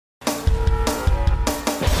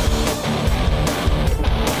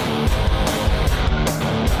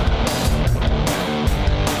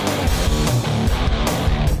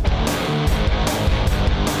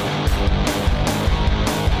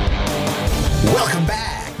Welcome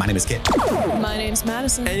back. My name is Kit. My name's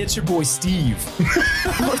Madison. And it's your boy, Steve.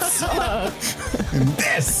 What's up? And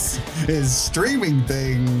this is Streaming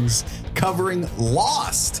Things covering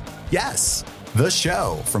Lost. Yes, the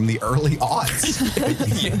show from the early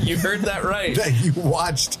aughts you heard that right. that you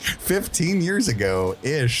watched 15 years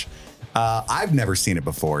ago-ish. I've never seen it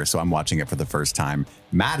before, so I'm watching it for the first time.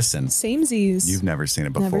 Madison, Samesies. you've never seen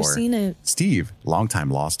it before. Never seen it. Steve,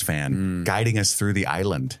 longtime Lost fan, guiding us through the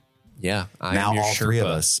island. Yeah, I Now am your all three of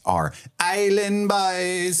us are Island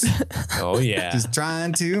Boys. Oh, yeah. Just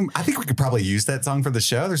trying to. I think we could probably use that song for the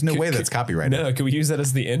show. There's no way that's copyrighted. No, can we use that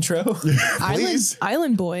as the intro? Please.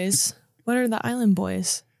 Island Boys. What are the Island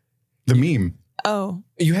Boys? The meme. Oh,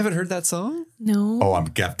 You haven't heard that song? no. Oh, I'm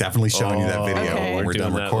definitely showing you that video okay. when we're We're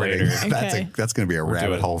done doing that recording. later. That's going to be a rabbit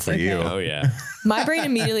doing- hole for Okay. you. Oh, yeah. My brain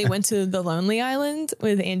immediately went to The Lonely Island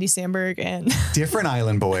with Andy Samberg and Different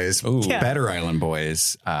Island Boys. Ooh. Yeah. Better Island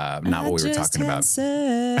Boys. Not what we were talking about.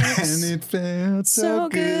 And it felt So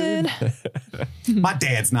good. My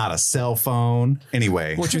dad's not a cell phone.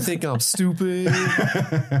 Anyway. What you think I'm stupid?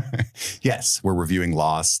 Yes, we're reviewing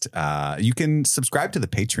Lost. You can subscribe to the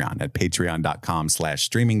Patreon at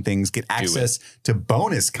patreon.com/streamingthings. Get access to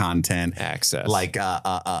bonus content. Access. Like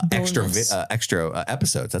extra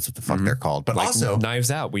episodes. That's what the fuck they're called. But Like also,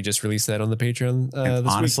 Knives Out. We just released that on the Patreon this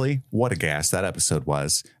week. honestly, what a gas that episode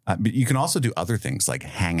was. But you can also do other things like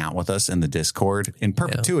hang out with us in the Discord in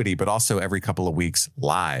perpetuity, but also every couple of weeks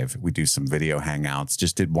live. We do some video hangouts.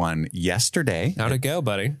 Just did one yesterday. How'd it go,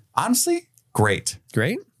 buddy? Honestly, great.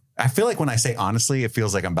 Great. I feel like when I say honestly, it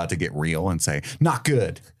feels like I'm about to get real and say, not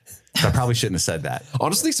good. So I probably shouldn't have said that.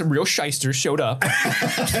 Honestly, some real shysters showed up.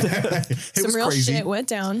 It Some was real crazy. shit went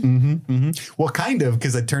down. Well, kind of,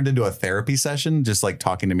 because it turned into a therapy session, just like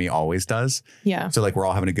talking to me always does. Yeah. So like we're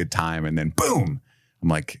all having a good time, and then boom, I'm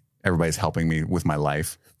like, everybody's helping me with my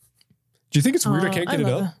life. Do you think it's weird I can't get it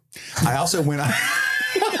love up? I also went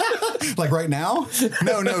like right now?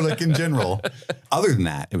 No, like in general. Other than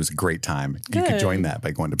that, it was a great time. You could Good. join that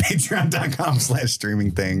by going to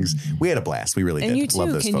patreon.com/streaming things. We had a blast. We really And did. you too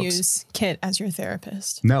Love those can folks. use Kit as your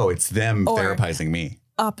therapist. No, it's them Or- therapizing me.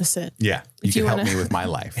 Opposite. Yeah. You If can you help wanna- me with my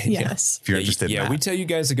life. Yes. If you're interested in Yeah, that. we tell you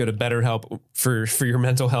guys to go to BetterHelp for your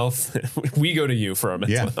mental health. We go to you for our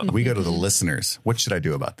mental Yeah, health. we go to the listeners. What should I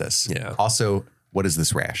do about this? Yeah. Also, what is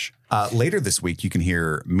this rash? Later this week, you can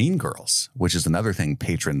hear Mean Girls, which is another thing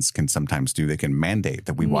patrons can sometimes do. They can mandate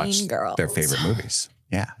that we watch Girls. their favorite movies.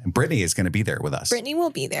 Yeah. And Brittany is going to be there with us. Brittany will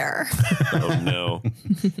be there. Oh, no.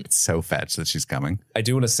 It's so fetch that she's coming. I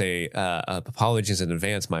do want to say apologies in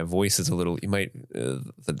advance. My voice is a little, you might,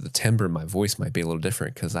 the timbre of my voice might be a little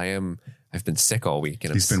different because I've been sick all week.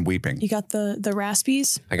 And He's been weeping. You got the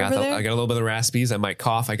raspies. I got over there? a little bit of raspies. I might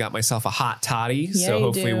cough. I got myself a hot toddy. Yeah, So you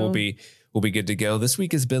hopefully do. we'll be good to go. This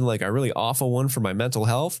week has been like a really awful one for my mental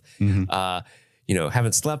health.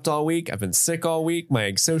 Haven't slept all week. I've been sick all week.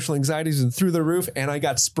 My social anxiety's been through the roof, and I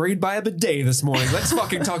got sprayed by a bidet this morning. Let's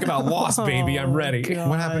fucking talk about Lost, baby. I'm ready. God.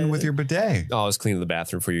 What happened with your bidet? Oh, I was cleaning the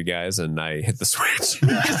bathroom for you guys, and I hit the switch.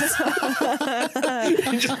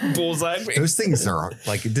 Just bullseye me. Those things are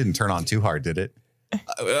like, it didn't turn on too hard, did it?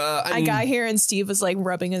 I got here and Steve was like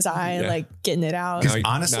rubbing his eye, Yeah. like getting it out. Now,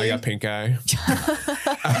 honestly- now I got pink eye.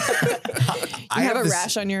 You have a this-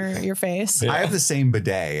 rash on your face. I have the same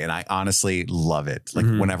bidet and I honestly love it. Like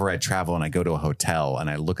whenever I travel and I go to a hotel and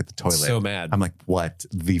I look at the toilet, So mad. I'm like, what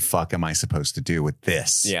the fuck am I supposed to do with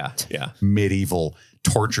this Yeah. medieval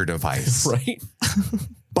torture device? Right?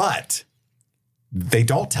 But they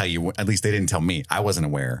don't tell you, at least they didn't tell me. I wasn't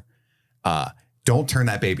aware. Don't turn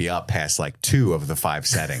that baby up past like 2 of the 5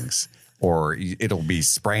 settings or it'll be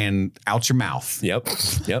spraying out your mouth. Yep.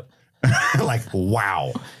 Like,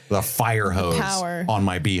 wow, the fire hose Power. on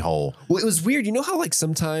my beehole. Well, it was weird. You know how like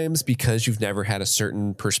sometimes because you've never had a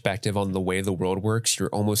certain perspective on the way the world works, you're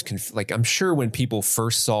almost like I'm sure when people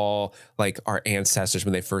first saw like our ancestors,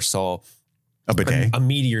 when they first saw A bidet. a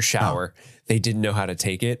meteor shower, they didn't know how to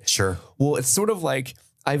take it. Sure. Well, it's sort of like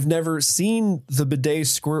I've never seen the bidet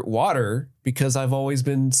squirt water because I've always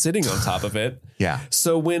been sitting on top of it. Yeah.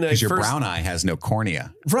 So when I Because your first, brown eye has no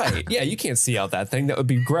cornea. right, yeah, you can't see out that thing. That would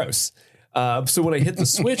be gross. So when I hit the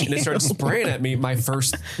switch and it started spraying at me,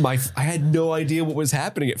 I had no idea what was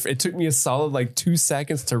happening. It took me a solid like 2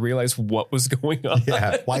 seconds to realize what was going on.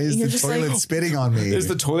 Yeah. Why is You're the just toilet like- spitting on me? Is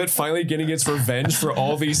the toilet finally getting its revenge for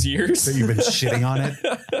all these years? So you've been shitting on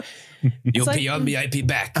it? You'll like- pee on me, I pee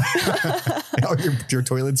back. Oh, your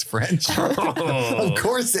toilet's French? Of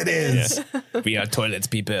course it is. We are toilets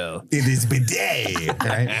people. It is bidet,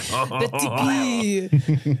 right?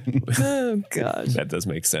 Oh gosh. That does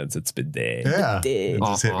make sense. It's bidet. Yeah. Bidet. It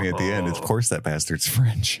just hit me at the end. Of course that bastard's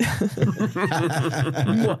French.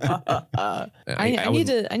 I need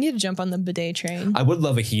to jump on the bidet train. I would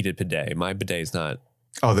love a heated bidet. My bidet's not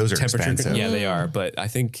Oh, those are temperature. expensive. Yeah, they are. But I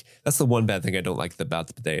think that's the one bad thing I don't like about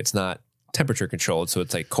the bidet. It's not temperature controlled, so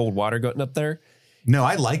it's like cold water going up there. No,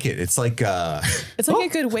 I like it. It's like It's like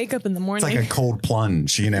a good wake up in the it's morning. like a cold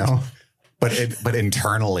plunge, you know? But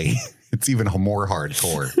internally, it's even more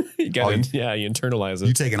hardcore. You got you internalize You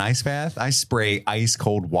it. take an ice bath, I spray ice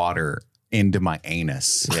cold water into my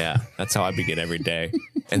anus. Yeah, that's how I begin every day.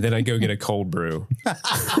 And then I go get a cold brew.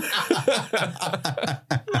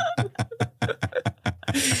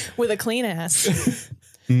 With a clean ass.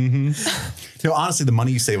 You know, honestly, the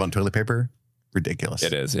money you save on toilet paper, ridiculous.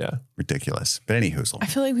 It is, yeah. Ridiculous. But any hoozle. I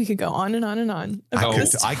feel like we could go on and on and on.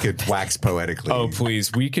 I could wax poetically. Oh,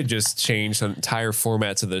 please. We could just change the entire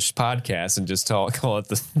formats of this podcast and just call it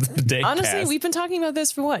the bidet Honestly, cast. we've been talking about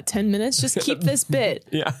this for what, 10 minutes? Just keep this bit.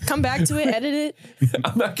 Yeah. Come back to it, edit it.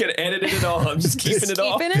 I'm not going to edit it at all. I'm just keeping it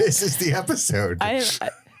all. Keeping it. This is the episode.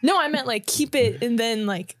 No, I meant like keep it and then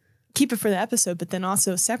like keep it for the episode, but then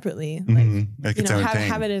also separately, like, Like you its know, own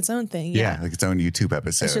have thing. it its own thing. Yeah, like its own YouTube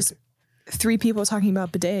episode. It's just 3 people talking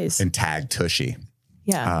about bidets. and tag Tushy.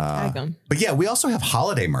 Yeah, tag them. But yeah, we also have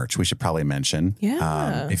holiday merch we should probably mention.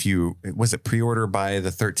 Yeah. If you, was it pre-order by the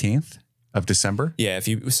 13th of December? Yeah, if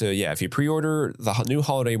you pre-order the new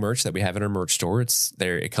holiday merch that we have in our merch store, it's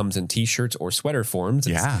there. It comes in t-shirts or sweater forms.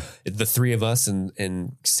 It's the 3 of us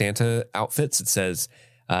in Santa outfits. It says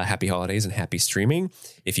happy holidays and happy streaming.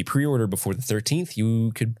 If you pre-order before the 13th,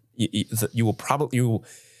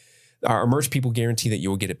 our merch people guarantee that you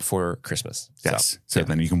will get it before Christmas. Yes. So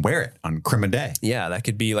then you can wear it on Crema Day. Yeah, that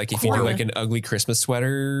could be like if you do like an ugly Christmas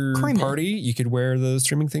sweater party, you could wear the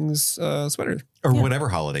streaming things sweater. Or whatever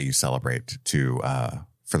holiday you celebrate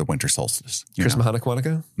for the winter solstice. You Christmas, know?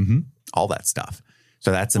 Hanukkah, All that stuff.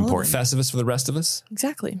 So that's important. Festivus for the rest of us.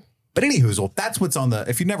 Exactly. But anywho, that's what's on the,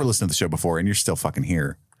 if you've never listened to the show before and you're still fucking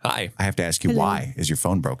here, Hi. I have to ask you, why is your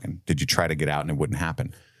phone broken? Did you try to get out and it wouldn't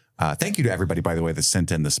happen? Thank you to everybody, by the way, that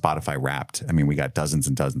sent in the Spotify Wrapped. I mean, we got dozens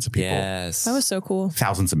and dozens of people. Yes. That was so cool.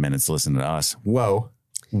 Thousands of minutes to listen to us. Whoa.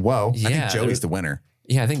 I think Joey's the winner.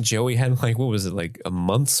 Yeah, I think Joey had like, what was it, like a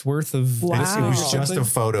month's worth of. Wow. It was just a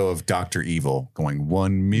photo of Dr. Evil going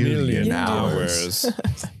 1 million hours.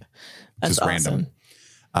 That's Just random. awesome.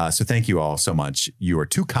 So thank you all so much. You are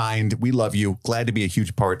too kind. We love you. Glad to be a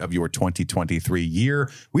huge part of your 2023 year.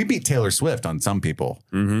 We beat Taylor Swift on some people,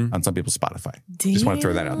 on some people's Spotify. Just want to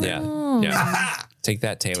throw that out there. Yeah. Yeah. Take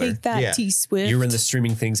that, Taylor. Take that, Yeah. T-Swift. You're in the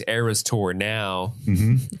Streaming Things Eras tour now.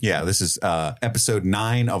 Yeah, this is episode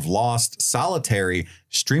 9 of Lost Solitary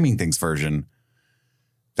Streaming Things version.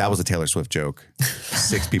 That was a Taylor Swift joke.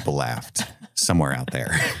 6 people laughed somewhere out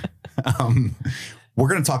there. We're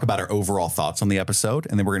going to talk about our overall thoughts on the episode,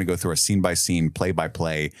 and then we're going to go through a scene-by-scene,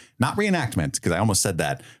 play-by-play, not reenactment, because I almost said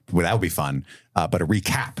that, but that would be fun, but a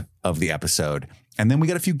recap of the episode. And then we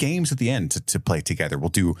got a few games at the end to play together. We'll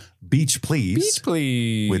do Beach Please. Beach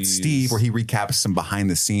Please. With Steve, where he recaps some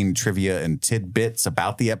behind-the-scene trivia and tidbits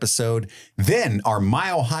about the episode. Then our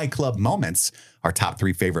Mile High Club moments, our top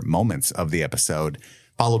 3 favorite moments of the episode,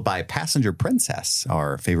 followed by Passenger Princess,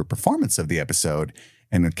 our favorite performance of the episode.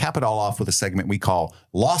 And we'll cap it all off with a segment we call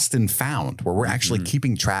Lost and Found, where we're actually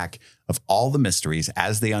keeping track of all the mysteries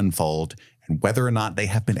as they unfold and whether or not they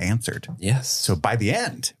have been answered. Yes. So by the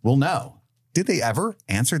end, we'll know, did they ever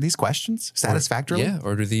answer these questions satisfactorily? Yeah.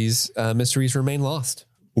 Or do these mysteries remain lost?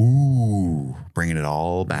 Ooh, bringing it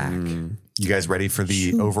all back. You guys ready for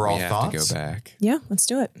the overall We have thoughts? to go back. Yeah, let's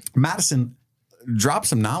do it. Madison, drop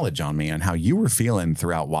some knowledge on me on how you were feeling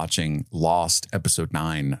throughout watching Lost episode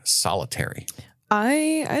 9 Solitary.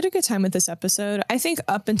 I had a good time with this episode. I think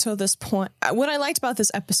up until this point, what I liked about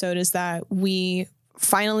this episode is that we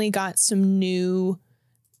finally got some new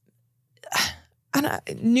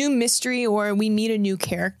mystery, or we meet a new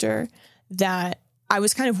character that I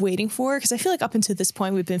was kind of waiting for, because I feel like up until this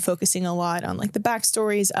point we've been focusing a lot on like the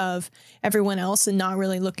backstories of everyone else and not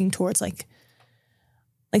really looking towards like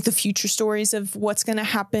the future stories of what's going to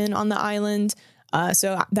happen on the island.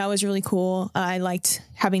 So that was really cool. I liked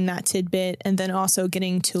having that tidbit, and then also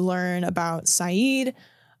getting to learn about Saeed.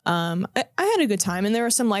 I had a good time, and there were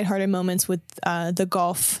some lighthearted moments with the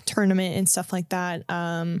golf tournament and stuff like that.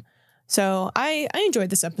 So I enjoyed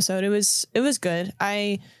this episode. It was good.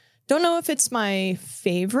 I don't know if it's my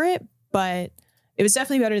favorite, but it was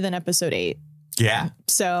definitely better than episode 8. Yeah.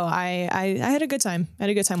 So I had a good time. I had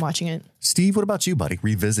a good time watching it. Steve, what about you, buddy?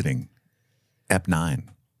 Revisiting Ep 9.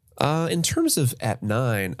 In terms of Ep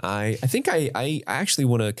 9, I think I actually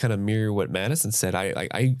want to kind of mirror what Madison said.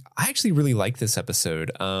 I actually really like this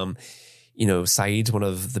episode. Saeed's one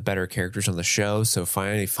of the better characters on the show. So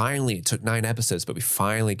finally, it took 9 episodes, but we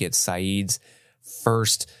finally get Saeed's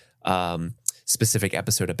first specific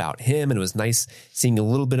episode about him. And it was nice seeing a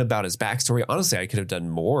little bit about his backstory. Honestly, I could have done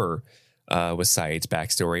more with Saeed's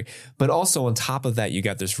backstory. But also on top of that, you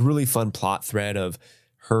got this really fun plot thread of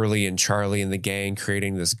Hurley and Charlie and the gang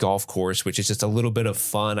creating this golf course, which is just a little bit of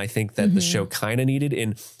fun. I think that the show kind of needed.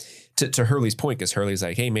 And to Hurley's point, because Hurley's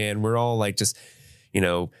like, hey, man, we're all like just,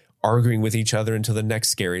 arguing with each other until the next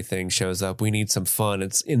scary thing shows up. We need some fun.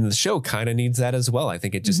 It's in the show kind of needs that as well. I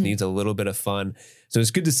think it just needs a little bit of fun. So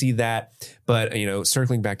it's good to see that. But,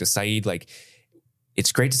 circling back to Saeed, like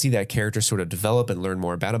it's great to see that character sort of develop and learn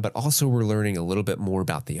more about him. But also we're learning a little bit more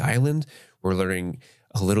about the island. We're learning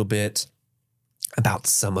a little bit about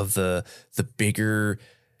some of the bigger,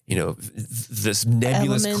 this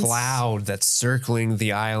nebulous elements. cloud that's circling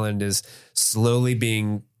the island is slowly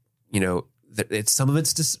being, it's some of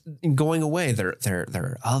it's just going away. There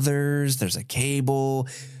are others. There's a cable,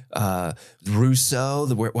 Rousseau.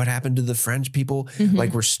 What happened to the French people?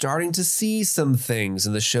 Like we're starting to see some things,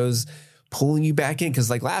 and the show's pulling you back in. Because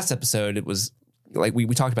like last episode, it was like we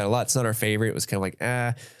talked about it a lot. It's not our favorite. It was kind of like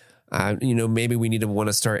maybe we need to want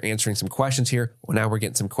to start answering some questions here. Well, now we're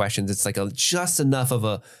getting some questions. It's like just enough of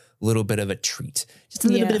a little bit of a treat, just a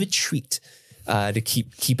little bit of a treat to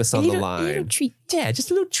keep us on the line. A little treat. Yeah,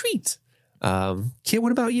 just a little treat. Kit,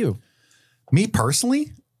 what about you? Me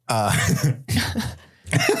personally?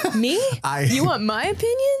 Me? You want my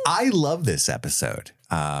opinion? I love this episode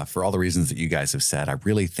for all the reasons that you guys have said. I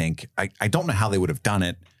really think, I don't know how they would have done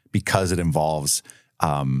it because it involves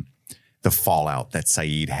the fallout that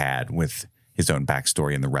Saeed had with his own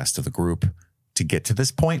backstory and the rest of the group to get to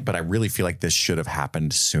this point. But I really feel like this should have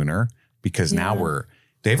happened sooner because now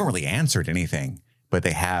they haven't really answered anything, but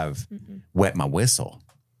they have wet my whistle.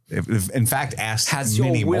 In fact, asked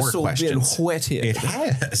many more questions. Been wetted? It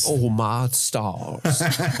has. Oh, my stars.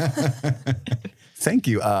 Thank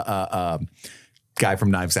you. Guy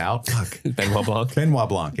from Knives Out. Benoit Blanc. Benoit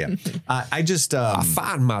Blanc, yeah. I just... I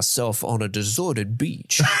find myself on a deserted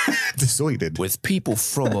beach. Deserted. With people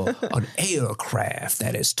from an aircraft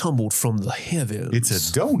that has tumbled from the heavens. It's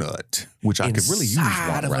a donut, which I could really use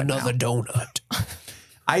inside of right another donut.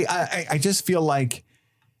 I just feel like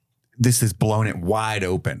this has blown it wide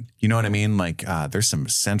open. You know what I mean? Like there's some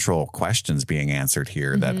central questions being answered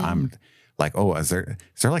here that I'm like, oh, is there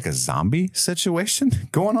like a zombie situation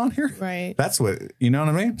going on here? Right. That's what, you know what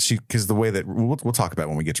I mean? Because the way that we'll talk about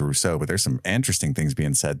when we get to Rousseau, but there's some interesting things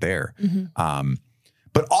being said there.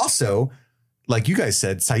 But also, like you guys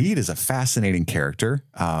said, Saeed is a fascinating character.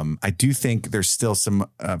 I do think there's still some,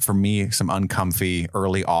 for me, some uncomfy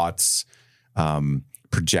early aughts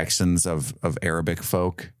projections of Arabic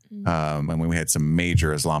folk. And when we had some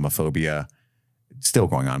major Islamophobia still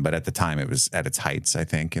going on, but at the time it was at its heights, I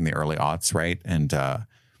think, in the early aughts, right? And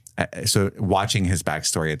so watching his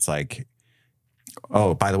backstory, it's like,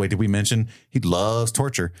 oh, by the way, did we mention he loves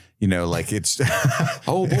torture? Like it's...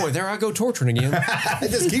 Oh, boy, there I go torturing again.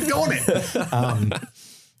 Just keep doing it.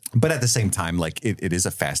 But at the same time, like it is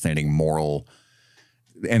a fascinating moral...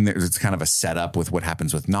 And it's kind of a setup with what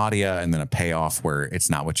happens with Nadia and then a payoff where it's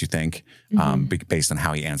not what you think based on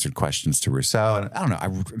how he answered questions to Rousseau. And I don't know.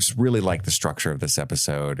 I just really like the structure of this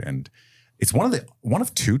episode. And it's one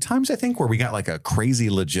of 2 times, I think, where we got like a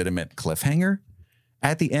crazy legitimate cliffhanger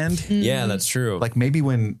at the end. Yeah, that's true. Like maybe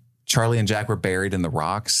when Charlie and Jack were buried in the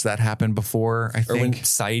rocks, that happened before, I think. Or when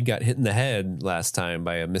Saeed got hit in the head last time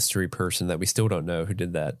by a mystery person that we still don't know who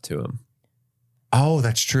did that to him. Oh,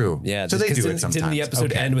 that's true. Yeah. So they do it sometimes. Didn't the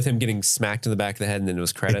episode end with him getting smacked in the back of the head and then it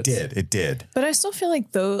was credits? It did. But I still feel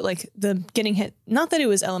like the getting hit, not that it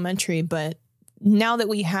was elementary, but now that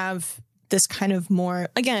we have this kind of more,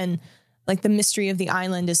 again, like the mystery of the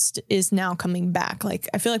island is now coming back. Like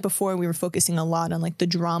I feel like before we were focusing a lot on like the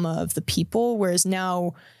drama of the people, whereas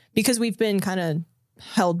now, because we've been kind of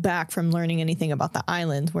held back from learning anything about the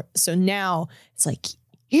island. So now it's like,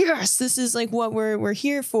 yes, this is like what we're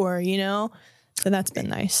here for, So that's been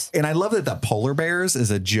nice. And I love that the polar bears is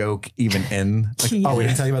a joke even in like, oh, we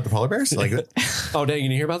didn't tell you about the polar bears? Like oh, dang, you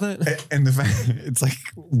didn't hear about that? And the fact it's like,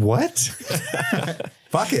 what?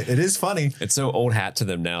 Fuck it. It is funny. It's so old hat to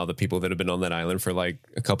them now, the people that have been on that island for like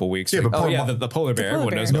a couple weeks. Yeah, like, but the polar bear.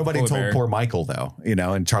 Everyone knows about Nobody the polar told bear. poor Michael though,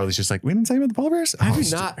 and Charlie's just like, we didn't tell you about the polar bears? I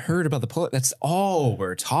have not heard about the polar. That's all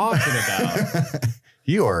we're talking about.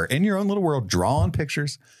 You are in your own little world, drawing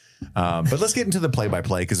pictures. But let's get into the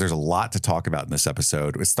play-by-play because there's a lot to talk about in this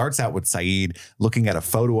episode. It starts out with Saeed looking at a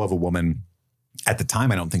photo of a woman. At the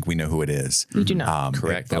time, I don't think we know who it is. We do not.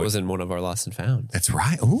 Correct. That was in one of our Lost and Found. That's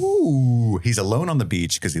right. Ooh, he's alone on the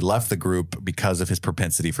beach because he left the group because of his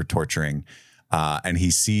propensity for torturing. And he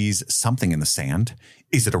sees something in the sand.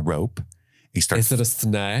 Is it a rope? Is it a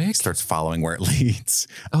snake? Starts following where it leads.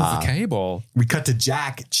 Oh, the cable. We cut to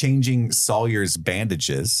Jack changing Sawyer's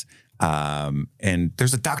bandages. And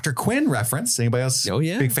there's a Dr. Quinn reference. Anybody else? Oh,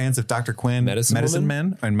 yeah. Big fans of Dr. Quinn, Medicine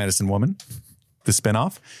Men and Medicine Woman, the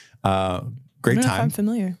spinoff. Great I don't know if time. I'm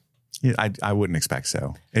familiar. Yeah, I wouldn't expect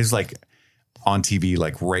so. It's like on TV,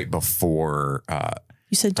 like right before.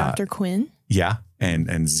 You said Dr. Quinn? Yeah. And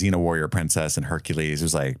Xena Warrior Princess and Hercules. It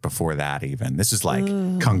was like before that even. This is like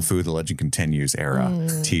Kung Fu, The Legend Continues era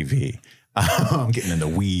TV. I'm getting in the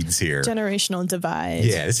weeds here. Generational divide.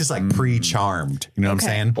 Yeah, it's just like pre-Charmed. You know what I'm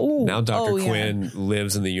saying? Ooh. Now Dr. Yeah. Quinn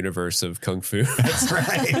lives in the universe of Kung Fu. That's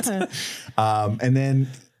right. And then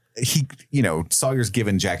Sawyer's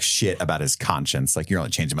giving Jack shit about his conscience. Like, you're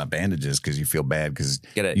only changing my bandages because you feel bad because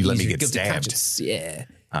you let me get stabbed. Yeah.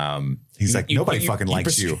 He's like, nobody fucking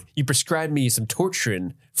likes you. You prescribed me some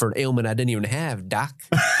torturing for an ailment I didn't even have, Doc.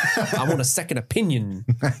 I want a second opinion.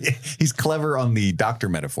 He's clever on the doctor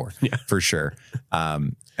metaphor, for sure.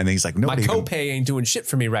 And then he's like, my copay ain't doing shit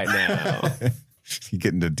for me right now. You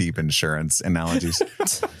get into deep insurance analogies.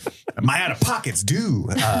 My out-of-pocket's due.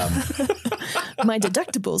 My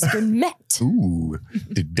deductibles been met. Ooh,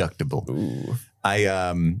 deductible. Ooh.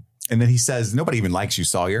 And then he says, nobody even likes you,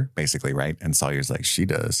 Sawyer, basically, right? And Sawyer's like, she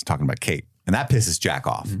does, talking about Kate. And that pisses Jack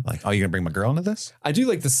off. Like, oh, you're going to bring my girl into this? I do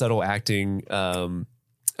like the subtle acting from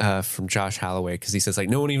Josh Holloway because he says, like,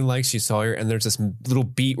 no one even likes you, Sawyer. And there's this little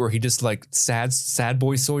beat where he just, like, sad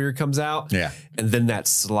boy Sawyer comes out. Yeah. And then that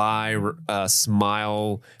sly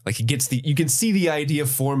smile, like, he gets you can see the idea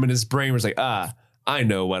form in his brain where it's like, I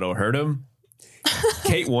know what'll hurt him.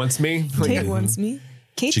 Kate wants me. Kate wants me.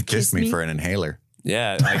 Kate She kissed me for an inhaler.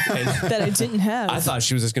 Yeah. Like, that I didn't have. I thought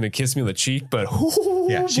she was just going to kiss me on the cheek, but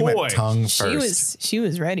She boy. went tongue first. She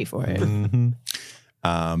was ready for it. And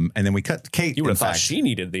then we cut to Kate. You would have thought she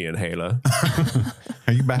needed the inhaler.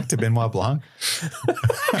 Are you back to Benoit Blanc?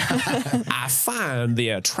 I find the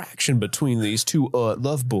attraction between these two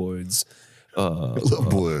lovebirds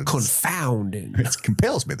confounding. It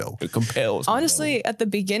compels me, though. It compels me, Honestly, at the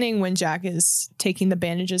beginning when Jack is taking the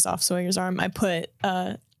bandages off Sawyer's arm, I put,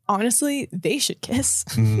 honestly, they should kiss.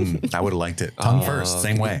 I would have liked it. Tongue first,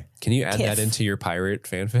 same way. Can you add Kiss. that into your pirate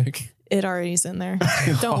fanfic? It already's in there.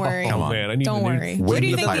 Don't worry. Come on. Man, I need Don't worry. Where do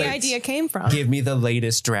you the think the pirates. idea came from? Give me the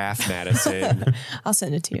latest draft, Madison. I'll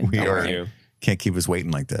send it to you. We Don't are- worry. Can't keep us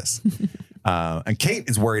waiting like this. And Kate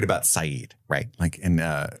is worried about Saeed, right? Like, and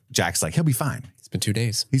Jack's like, he'll be fine. It's been 2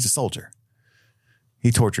 days. He's a soldier.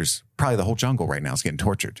 He tortures. Probably the whole jungle right now is getting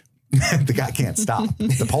tortured. The guy can't stop.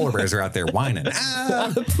 The polar bears are out there whining.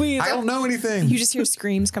 Please. I don't know anything. You just hear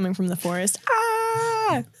screams coming from the forest.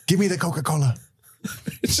 Ah! Give me the Coca-Cola.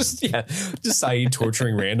 It's just Saeed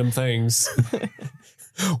torturing random things.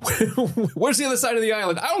 Where's the other side of the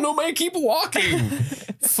island? I don't know, man. Keep walking.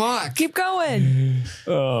 Fuck. Keep going.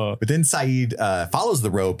 But then Saeed follows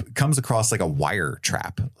the rope, comes across like a wire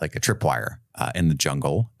trap, like a tripwire in the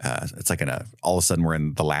jungle. It's like all of a sudden we're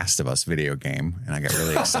in the Last of Us video game, and I got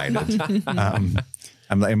really excited.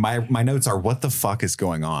 My notes are, what the fuck is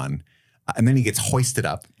going on? And then he gets hoisted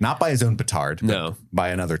up, not by his own petard, but by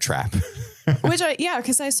another trap.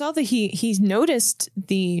 Because I saw that he noticed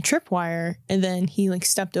the tripwire and then he like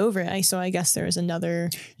stepped over it. So I guess there was another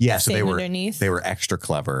So thing underneath. they were extra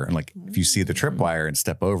clever. And like, if you see the tripwire and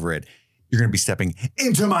step over it, you're going to be stepping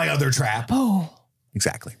into my other trap. Oh,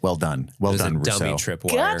 Exactly. Well done. Well There's done, a Rousseau. dummy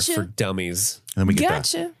tripwire Gotcha. for dummies. And then we get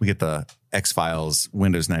Gotcha. the X-Files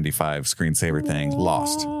Windows 95 screensaver thing,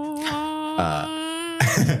 Lost.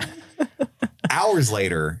 Hours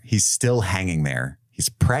later, he's still hanging there. He's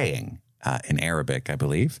praying in Arabic, I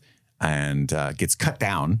believe, and gets cut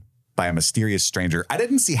down by a mysterious stranger. I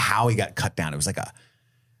didn't see how he got cut down. It was like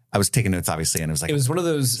I was taking notes, obviously, and it was like, It was one of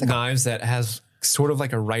those knives that has sort of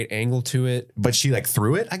like a right angle to it. but she like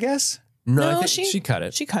threw it, I guess. No, I think she cut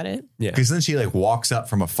it. She cut it. Yeah. Because then she like walks up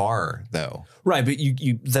from afar, though. Right, but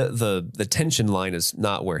the tension line is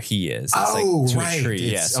not where he is. It's Oh, like to right. a tree. Yeah,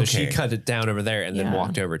 It's- so she okay. cut it down over there and then Yeah.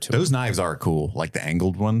 walked over to him. Those knives are cool, like the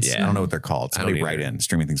angled ones. Yeah. I don't know what they're called. I don't Somebody write either. in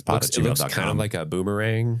streamingthingspod It looks kind of like a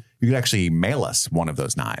boomerang. You could actually mail us one of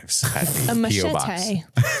those knives at the A PO box. machete.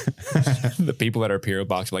 The people at our PO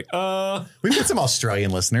box are like, We've got some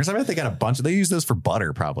Australian listeners. I bet they got a bunch. They use those for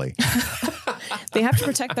butter, probably. They have to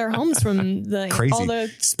protect their homes from Crazy all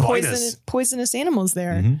the spiders. poisonous animals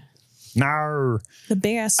there. Mm-hmm. No. The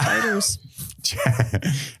big ass spiders.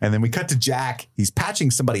 And then we cut to Jack. He's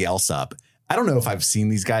patching somebody else up. I don't know if I've seen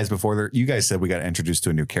these guys before. You guys said we got introduced to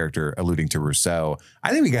a new character, alluding to Rousseau.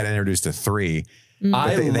 I think we got introduced to 3.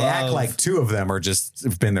 But they act like 2 of them are just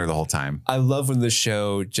have been there the whole time. I love when the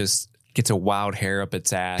show just gets a wild hair up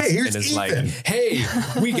its ass. Hey, here's and is Ethan. like, hey,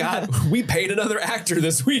 we paid another actor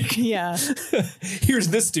this week. Yeah. Here's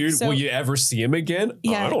this dude. So- Will you ever see him again?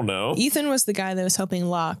 Yeah. I don't know. Ethan was the guy that was helping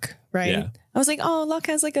Locke, right? Yeah. I was like, oh, Locke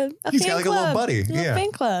has like a He's fan got like a club. little buddy. Little Yeah.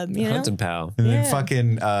 fan club, you know? Hunting pal. And then Yeah.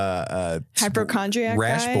 fucking Hypochondriac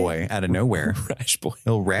Rash guy. Boy out of nowhere. Rash boy.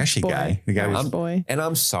 Little rashy Boy. guy. The guy Rash was boy. And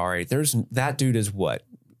I'm sorry. That dude is what?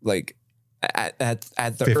 Like at the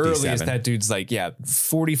 57. earliest, that dude's like,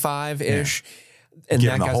 45-ish. And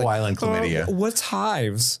giving that the guy's whole like, island chlamydia. what's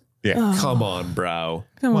hives? Yeah. Come on, bro.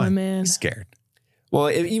 Come What? on, man. He's scared. Well,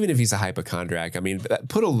 even if he's a hypochondriac, I mean,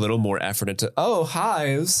 put a little more effort into,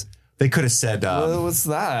 hives. They could have said, What's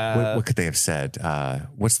that? what could they have said?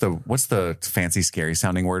 What's the fancy, scary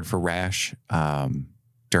sounding word for rash?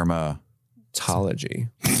 Derma. Dermatology.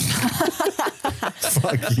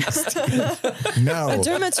 Fuck you, Steve. No. A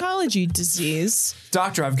dermatology disease.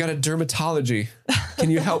 Doctor, I've got a dermatology. Can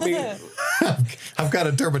you help me? I've got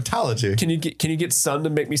a dermatology. Can you get Sun to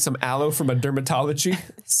make me some aloe from a dermatology?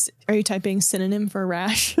 Are you typing synonym for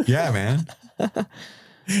rash? Yeah, man.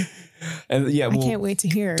 And I can't wait to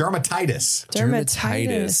hear. Dermatitis.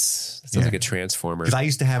 Dermatitis. That sounds like a transformer. Because I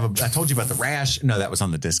used to have I told you about the rash. No, that was on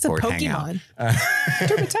the It's a Discord hangout. Pokemon.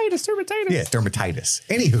 Dermatitis. Yeah, dermatitis.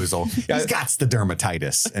 Anywhoozle, he's got the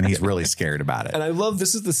dermatitis and he's really scared about it. And I love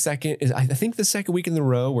this is the second, I think the second week in the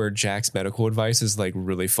row where Jack's medical advice is like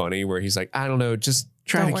really funny, where he's like, I don't know, just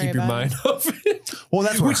try Don't to keep your worry mind off it. Well,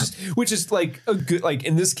 that's what which is like a good, like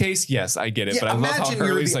in this case, yes, I get it. Yeah, but I love how imagine you're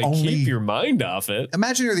Hurley's the like, only- keep your mind off it.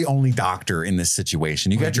 Imagine you're the only doctor in this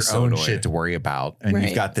situation. You got That'd be your so own annoying. shit to worry about, and Right.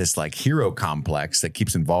 you've got this like hero complex that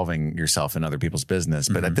keeps involving yourself in other people's business.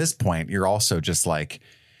 But at this point, you're also just like,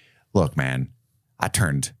 look, man, I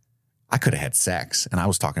could have had sex, and I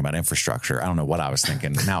was talking about infrastructure. I don't know what I was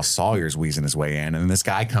thinking. Now Sawyer's wheezing his way in, and this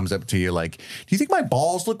guy comes up to you like, "Do you think my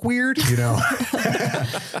balls look weird?" You know,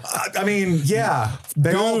 I mean, yeah,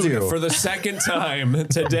 they all Boone, do. for the second time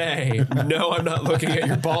today. No, I'm not looking at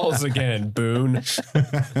your balls again, Boone.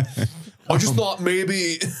 I just thought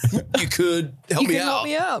maybe you could help You me can help out.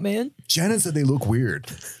 me out, man. Shannon said they look weird.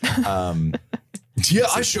 Yeah,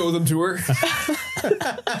 I show them to her.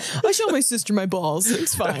 I show my sister my balls.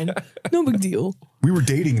 It's fine. No big deal. We were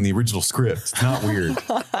dating in the original script. It's not weird.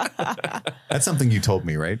 That's something you told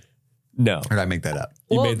me, right? No, Or did I make that up?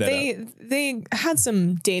 you well, made that up. they had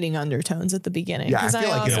some dating undertones at the beginning. Yeah, I 'cause feel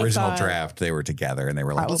like in also original thought- draft they were together and they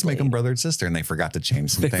were like, let's make Probably. them brother and sister, and they forgot to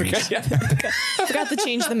change some things. I forgot to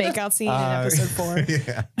change the makeout scene in episode 4.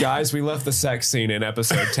 Yeah. Guys, we left the sex scene in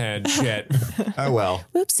episode 10. Shit. Oh well,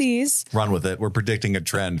 Whoopsies. run with it. We're predicting a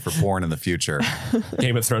trend for porn in the future.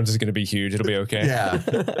 Game of Thrones is going to be huge. It'll be okay. Yeah.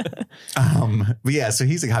 But yeah, so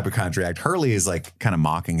he's a hypochondriac. Hurley is like kind of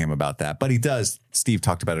mocking him about that, but he does. Steve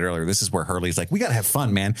talked about it earlier. This is where Hurley's like, we got to have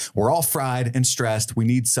fun, man. We're all fried and stressed. We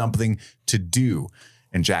need something to do.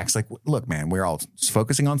 And Jack's like, look, man, we're all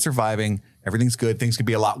focusing on surviving. Everything's good. Things could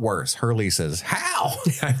be a lot worse. Hurley says, how?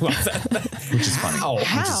 I love that. Which is funny. How? Which is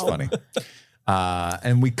How? funny.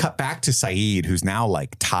 And we cut back to Saeed, who's now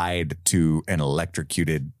like tied to an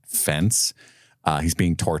electrocuted fence. He's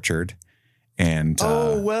being tortured. And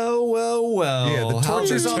well. Yeah, the How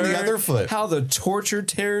torture's on the turn- other foot. How the torture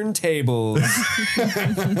turntables.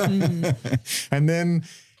 and then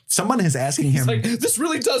someone is asking him, Like, this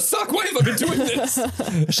really does suck. Why have I been doing this?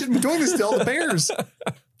 I shouldn't be doing this to all the bears.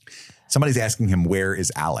 Somebody's asking him, where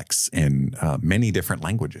is Alex, in many different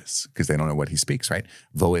languages, because they don't know what he speaks, right?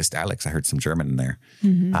 Wo ist Alex? I heard some German in there.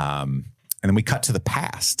 And then we cut to the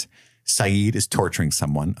past. Saeed is torturing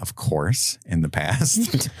someone, of course, in the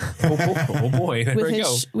past. Oh boy. There we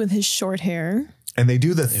go. With his short hair. And they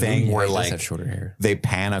do the thing Yeah, where he does like have shorter hair. they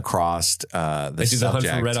pan across the They do the Hunt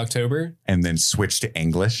subject for Red October. and then switch to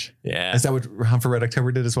English. Yeah. Is that what Hunt for Red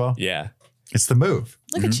October did as well? Yeah. It's the move.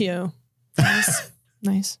 Look at you. Nice.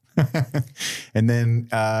 Nice. And then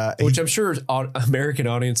Which I'm sure American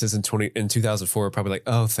audiences in 2004 are probably like,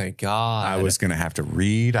 oh, thank God. I was going to have to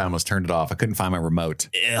read. I almost turned it off. I couldn't find my remote.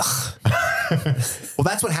 Ugh. Well,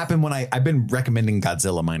 that's what happened when I've been recommending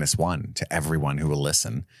Godzilla -1 to everyone who will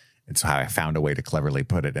listen. It's how I found a way to cleverly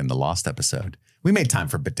put it in the Lost episode. We made time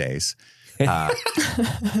for bidets.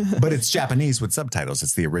 But it's Japanese with subtitles.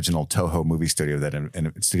 It's the original Toho movie studio that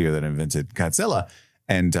invented Godzilla.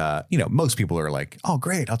 And, most people are like, oh,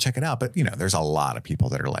 great, I'll check it out. But, there's a lot of people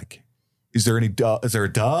that are like, is there a dub? Is there or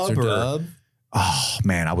dub? Oh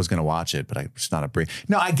man, I was going to watch it, but I was not a brain.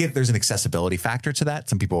 No, I get there's an accessibility factor to that.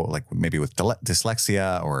 Some people like maybe with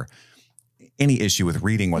dyslexia or any issue with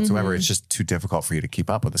reading whatsoever, it's just too difficult for you to keep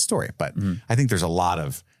up with the story. But I think there's a lot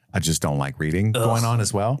of I just don't like reading going on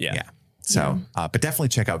as well. Yeah. So, but definitely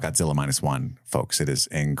check out Godzilla -1, folks. It is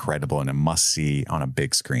incredible and a must see on a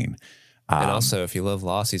big screen. And also, if you love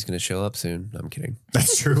Lost, he's going to show up soon. I'm kidding.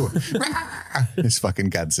 That's true. It's fucking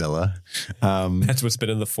Godzilla. That's what's been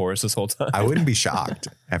in the forest this whole time. I wouldn't be shocked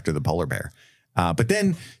after the polar bear. But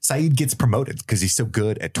then Saeed gets promoted because he's so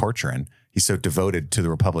good at torturing. He's so devoted to the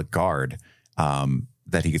Republic Guard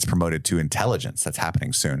that he gets promoted to intelligence. That's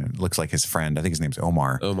happening soon. And it looks like his friend, I think his name's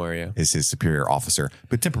Omar. Omar, yeah. Is his superior officer,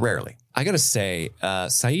 but temporarily. I got to say,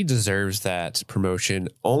 Saeed deserves that promotion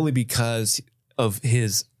only because of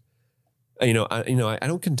his... I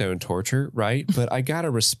don't condone torture, right? But I gotta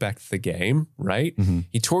respect the game, right?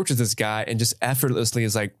 He tortures this guy and just effortlessly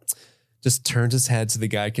is like, just turns his head so the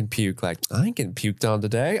guy can puke. Like, I ain't getting puked on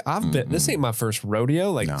today. This ain't my first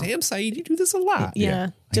rodeo. Like, damn, Saeed, you do this a lot. Yeah.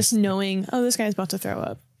 Just knowing, this guy's about to throw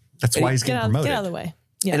up. That's why he's getting promoted. Get out of the way.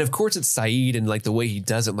 Yeah. And of course it's Saeed and like the way he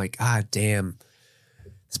does it. I'm like, damn,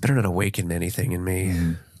 it's better not awaken anything in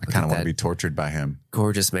me. I kind of want to be tortured by him.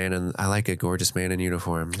 Gorgeous man, and I like a gorgeous man in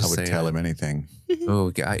uniform. I would tell him anything. Oh,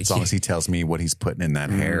 God. As long as he tells me what he's putting in that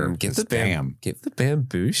hair. Give the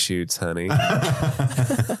bamboo shoots, honey. You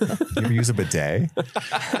ever use a bidet?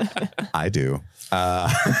 I do.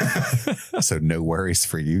 So no worries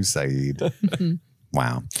for you, Saeed.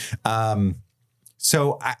 Wow.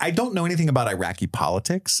 So I don't know anything about Iraqi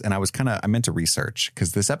politics, and I meant to research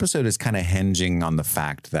because this episode is kind of hinging on the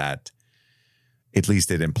fact that at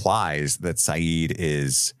least it implies that Saeed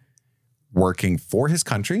is working for his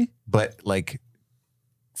country, but like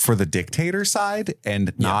for the dictator side,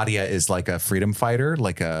 and Nadia is like a freedom fighter,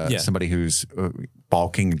 like somebody who's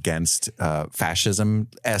balking against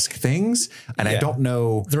fascism-esque things. And I don't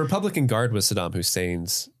know. The Republican Guard was Saddam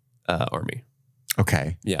Hussein's army.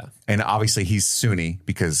 Okay. Yeah. And obviously he's Sunni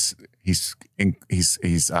because he's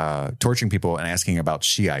torturing people and asking about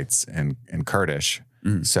Shiites and Kurdish.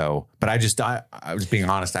 So, but I was being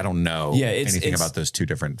honest. I don't know anything about those two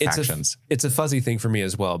different factions. It's a fuzzy thing for me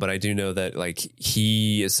as well, but I do know that like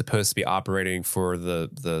he is supposed to be operating for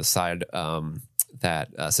the side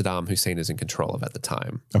that Saddam Hussein is in control of at the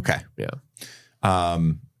time. Okay. Yeah.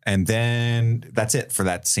 And then that's it for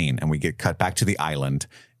that scene. And we get cut back to the island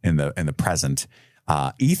in the present.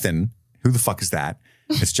 Ethan, who the fuck is that?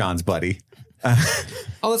 It's John's buddy.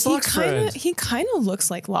 That's Locke's friend. He kind of looks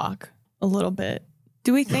like Locke a little bit.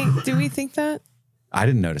 Do we think that? I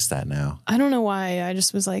didn't notice that now. I don't know why. I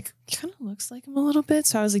just was like, he kind of looks like him a little bit.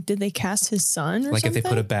 So I was like, did they cast his son or like something? If they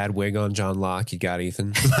put a bad wig on John Locke, you got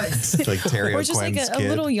Ethan. like Terry or just O'Quinn's like a kid.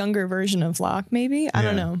 little younger version of Locke, maybe. I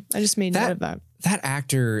don't know. I just made note of that. That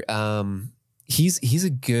actor, he's a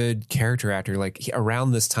good character actor. Like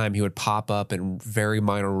around this time, he would pop up in very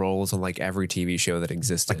minor roles on like every TV show that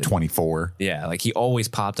existed. Like 24. Yeah, like he always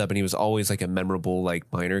popped up, and he was always like a memorable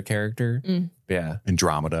like minor character. Yeah,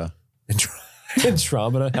 Andromeda.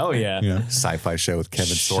 Andromeda. Hell yeah. Sci-fi show with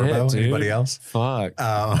Kevin Sorbo. Dude. Anybody else? Fuck.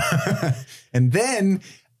 And then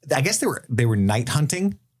I guess they were night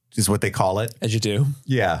hunting, is what they call it. As you do.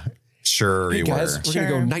 Yeah. Sure, Hey guys, we're gonna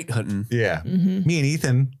go night hunting. Yeah. Me and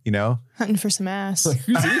Ethan, Hunting for some ass. Like,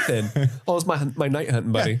 who's Ethan? Oh, it's my night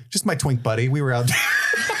hunting buddy. Yeah, just my twink buddy. We were out there.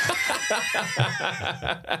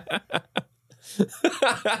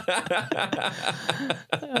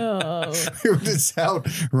 We were just out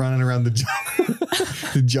running around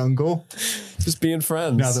the jungle. Just being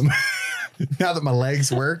friends. Now that my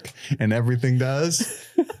legs work and everything does,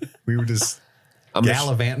 we were just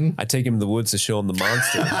gallivanting. I take him to the woods to show him the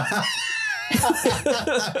monster.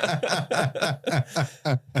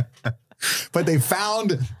 But they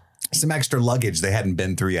found some extra luggage they hadn't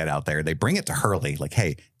been through yet out there. They bring it to Hurley, like,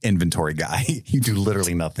 hey, inventory guy, you do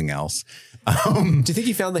literally nothing else. Do you think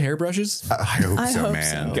he found the hairbrushes? I hope so,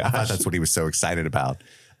 man. I thought that's what he was so excited about.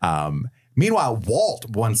 Meanwhile, Walt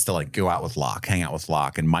wants to like go out with Locke, hang out with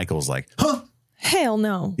Locke, and Michael's like, huh? Hell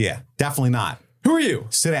no. Yeah, definitely not. Who are you?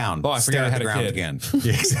 Sit down. Oh, I forgot I had a kid. Again.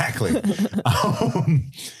 Yeah, exactly.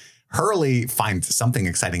 Hurley finds something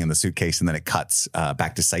exciting in the suitcase, and then it cuts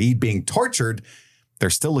back to Saeed being tortured. They're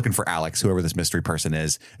still looking for Alex, whoever this mystery person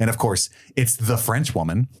is. And of course, it's the French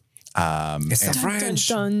woman. It's the French.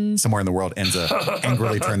 Dun. Somewhere in the world, Enza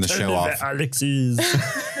angrily turned the show off. Alex is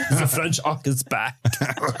the French arc is back.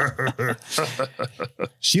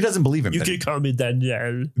 She doesn't believe him. You can call me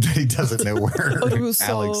Danielle. He doesn't know where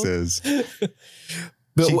Alex is.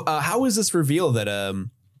 But how was this reveal that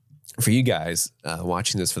for you guys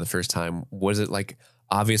watching this for the first time, was it like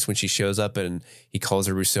obvious when she shows up and he calls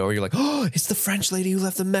her Rousseau. You're like, oh, it's the French lady who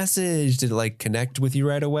left the message. Did it like connect with you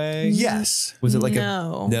right away? Yes. Was it like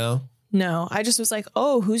No. No, I just was like,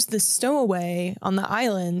 oh, who's the stowaway on the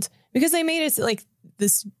island? Because they made it like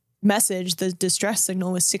this message, the distress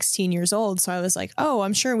signal was 16 years old. So I was like, oh,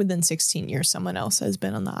 I'm sure within 16 years, someone else has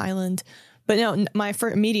been on the island. But no, my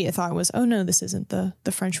first immediate thought was, oh no, this isn't the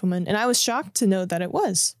French woman. And I was shocked to know that it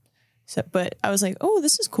was. So, but I was like, oh,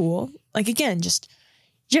 this is cool. Like, again, just,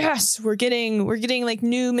 yes, we're getting like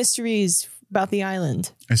new mysteries about the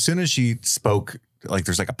island. As soon as she spoke, like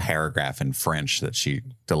there's like a paragraph in French that she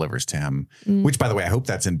delivers to him, which, by the way, I hope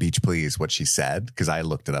that's in Beach Please what she said, because I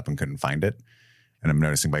looked it up and couldn't find it. And I'm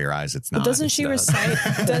noticing by your eyes it's not. But doesn't she recite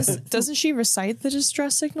doesn't she recite the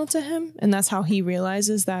distress signal to him? And that's how he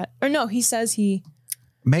realizes that, or no, he says he.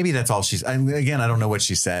 Maybe that's all she's. Again, I don't know what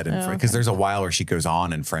she said, because there's a while where she goes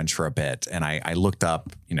on in French for a bit, and I looked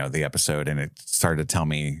up, the episode, and it started to tell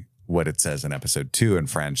me what it says in episode 2 in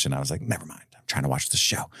French, and I was like, never mind. I'm trying to watch the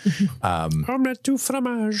show. Omelette au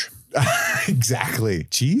fromage. Exactly.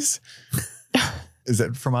 Cheese? Is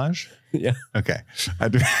that fromage? Yeah. Okay.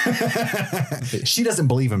 She doesn't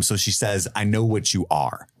believe him, so she says, I know what you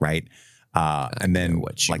are, right? And then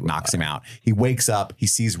knocks him out. He wakes up, he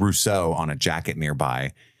sees Rousseau on a jacket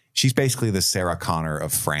nearby. She's basically the Sarah Connor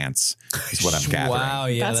of France, is what I'm gathering. Wow,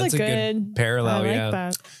 yeah, that's a good parallel. I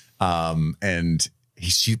like that. And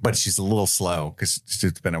but she's a little slow because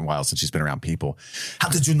it's been a while since she's been around people. How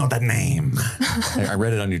did you know that name? I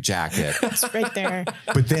read it on your jacket. It's right there.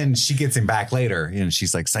 But then she gets him back later, and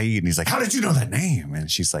she's like, Saeed. And he's like, how did you know that name? And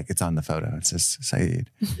she's like, it's on the photo. It says Saeed.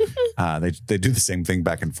 They do the same thing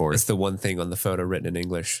back and forth. It's the one thing on the photo written in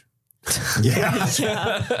English. Yeah.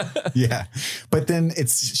 Yeah. But then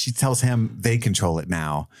she tells him they control it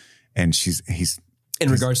now. And he's in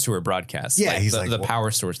regards to her broadcast. Yeah. Like he's the power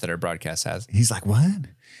source that her broadcast has. He's like, what?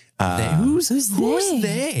 Who's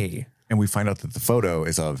they? And we find out that the photo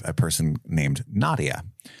is of a person named Nadia.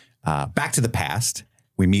 Back to the past.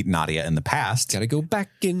 We meet Nadia in the past. Gotta go back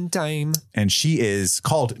in time. And she is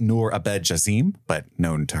called Noor Abed Jazim, but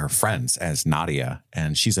known to her friends as Nadia.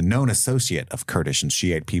 And she's a known associate of Kurdish and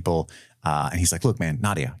Shiite people. And he's like, look, man,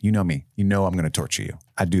 Nadia, you know me. You know I'm going to torture you.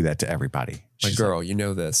 I do that to everybody. My girl, you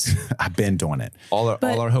know this. I've been doing it. All our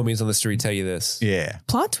homies on the street tell you this. Yeah.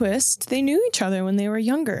 Plot twist, they knew each other when they were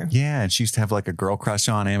younger. Yeah, and she used to have like a girl crush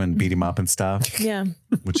on him and beat him up and stuff. Yeah.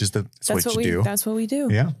 Which is that's what you do. That's what we do.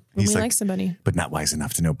 Yeah. When we like somebody. But not wise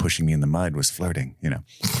enough to know pushing me in the mud was flirting,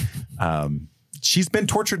 She's been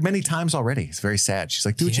tortured many times already. It's very sad. She's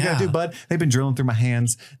like, do what you gotta do, bud. They've been drilling through my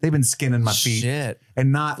hands. They've been skinning my feet. Shit.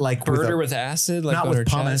 And not like with acid, like not on with her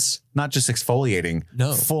pumice, chest. not just exfoliating.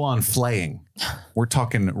 No. Full on flaying. We're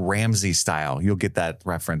talking Ramsey style. You'll get that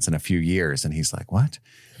reference in a few years. And he's like, what?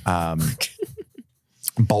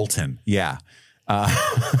 Bolton. Yeah.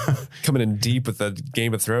 Coming in deep with the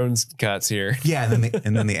Game of Thrones cuts here. Yeah, and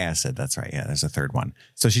then the acid. That's right. Yeah, there's a third one.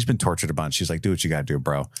 So she's been tortured a bunch. She's like, do what you got to do,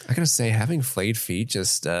 bro. I gotta say, having flayed feet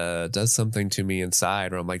just does something to me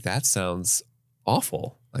inside where I'm like, that sounds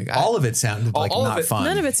awful. Like all of it sounded like not fun.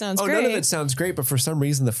 None of it sounds great. None of it sounds great, but for some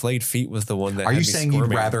reason the flayed feet was the one that Are had you me saying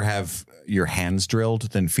squirming. you'd rather have your hands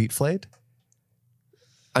drilled than feet flayed?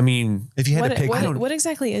 I mean, if you had to pick, what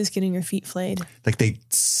exactly is getting your feet flayed? Like they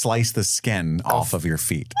slice the skin off of your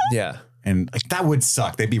feet. Yeah. And like that would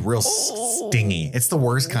suck. They'd be real stingy. It's the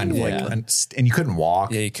worst kind of like, and you couldn't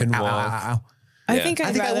walk. Yeah, you couldn't walk. Ow, ow. I think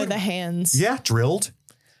I'd rather the hands. Yeah, drilled.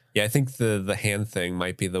 Yeah, I think the hand thing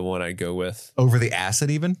might be the one I'd go with. Over the acid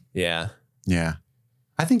even? Yeah. Yeah.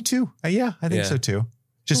 I think too. I think so too.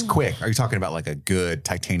 Just quick. Are you talking about like a good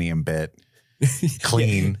titanium bit?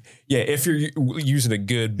 Clean. Yeah, if you're using a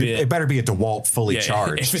good bit. It better be a DeWalt fully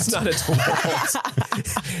charged. If it's not a DeWalt.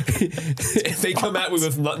 If they come at me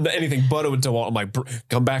with anything but a DeWalt, I'm like,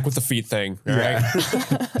 come back with the feet thing. All right.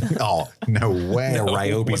 Oh, no way. No,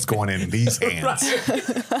 Ryobi's going in these hands.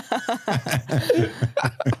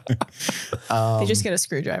 They just get a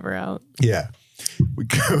screwdriver out. Yeah.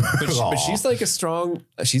 But she's like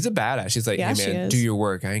she's a badass. She's like, yeah, hey man, do your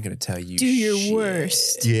work. I ain't going to tell you. Do your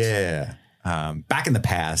worst. Yeah. Back in the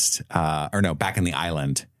past, back in the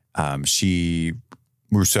island,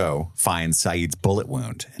 Rousseau finds Saeed's bullet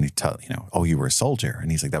wound and he oh, you were a soldier. And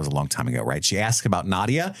he's like, that was a long time ago, right? She asks about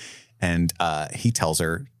Nadia and he tells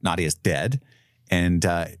her Nadia's dead. And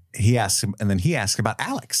he asks about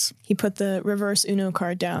Alex. He put the reverse Uno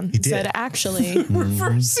card down. He said, actually,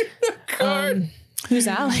 reverse Uno card. Who's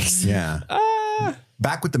Alex? Yeah.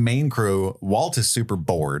 Back with the main crew, Walt is super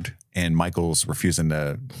bored. And Michael's refusing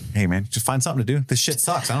to, hey, man, just find something to do. This shit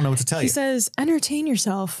sucks. I don't know what to tell you. He says, entertain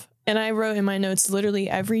yourself. And I wrote in my notes, literally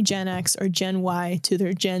every Gen X or Gen Y to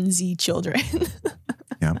their Gen Z children.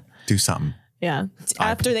 Yeah. Do something. Yeah.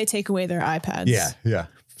 After they take away their iPads. Yeah.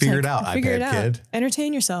 Figure it out, Figure iPad it out. kid.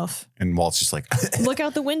 Entertain yourself. And Walt's just like, Look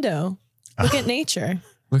out the window. Look at nature.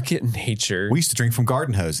 Look at nature. we used to drink from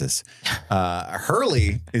garden hoses.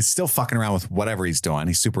 Hurley is still fucking around with whatever he's doing.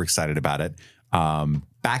 He's super excited about it.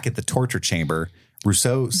 Back at the torture chamber,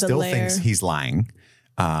 Rousseau still lair. thinks he's lying.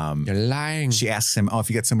 You're lying. She asks him, if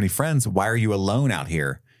you got so many friends, why are you alone out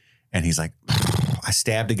here? And he's like, I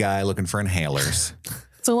stabbed a guy looking for inhalers.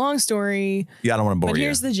 It's a long story, Yeah, I don't want to bore but you.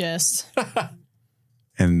 here's the gist.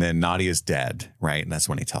 And then Nadia's dead, right? And that's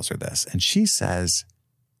when he tells her this. And she says,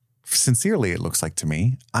 sincerely, it looks like to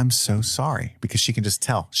me, I'm so sorry. Because she can just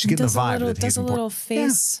tell. She's getting the vibe that he's does a little important.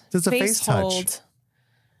 face, does a face touch. hold.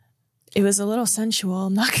 It was a little sensual,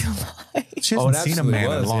 I'm not going to lie. She Oh, hasn't it seen a absolutely man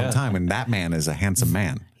in a was, long yeah. time. And that man is a handsome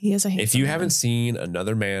man. He is a handsome If you man. haven't seen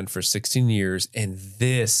another man for 16 years and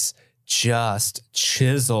this just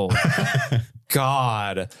chiseled,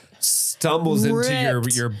 God, stumbles into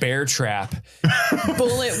Ripped. your bear trap,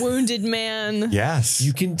 bullet wounded man. Yes.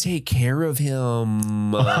 you can take care of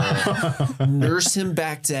him, nurse him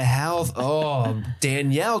back to health. Oh,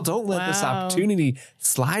 Danielle, don't let this Wow. opportunity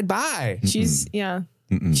slide by. She's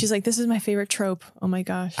She's like, this is my favorite trope. Oh my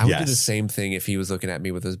gosh. I would do the Yes. same thing if he was looking at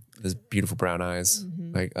me with his beautiful brown eyes.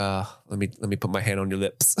 Mm-hmm. Like, let me put my hand on your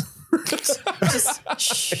lips. Just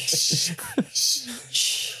shh.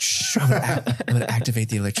 I'm gonna activate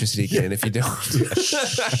the electricity again if you don't.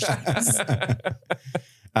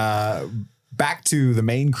 Back to the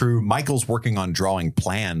main crew. Michael's working on drawing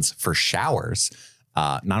plans for showers.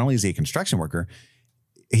 Not only is he a construction worker,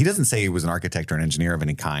 he doesn't say he was an architect or an engineer of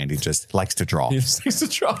any kind. He just likes to draw, He just likes to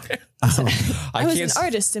try. I was an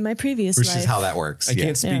artist in my previous which life. is how that works. I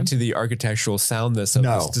can't speak Yeah. to the architectural soundness of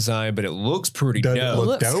No. this design, but it looks pretty Does it dope. look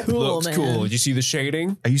Looks dope? cool, Looks man. cool. Did you see the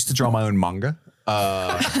shading? I used to draw my own manga.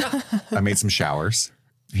 I made some showers.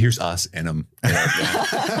 Here's us in them.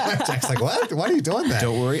 Jack's like, what? Why are you doing that?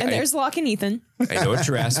 Don't worry. And I, there's Locke and Ethan. I know what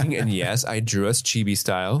you're asking. And yes, I drew us chibi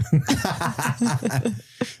style.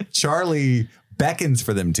 Charlie beckons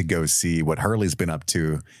for them to go see what Hurley's been up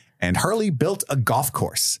to. And Hurley built a golf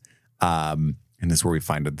course. And this is where we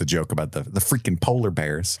find the joke about the freaking polar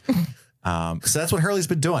bears. So that's what Hurley's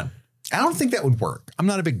been doing. I don't think that would work. I'm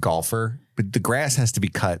not a big golfer, but the grass has to be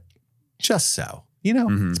cut just so, especially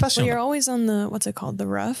Well, on you're the- always on the, what's it called? The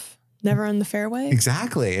rough? Never on the fairway?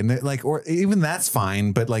 Exactly. And like, or even that's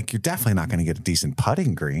fine, but like, you're definitely not going to get a decent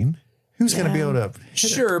putting green. Who's going to be able to?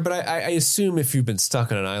 Sure, but I assume if you've been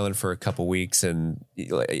stuck on an island for a couple weeks and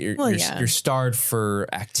you're starved for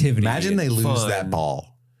activity. Imagine they and lose fun. that ball.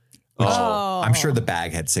 Oh. I'm sure the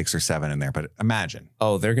bag had 6 or 7 in there, but imagine.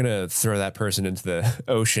 Oh, they're gonna throw that person into the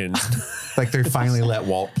ocean. Like they finally let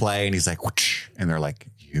Walt play and he's like, whoosh, and they're like,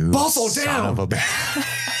 you Buffalo son down. of a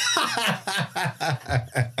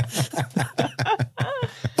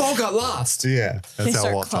Ball got lost. Yeah. They That's how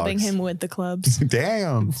start Walt clubbing talks. him with the clubs.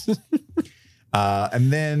 Damn.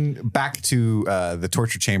 And then back to the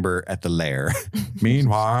torture chamber at the lair.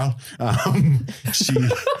 Meanwhile, she In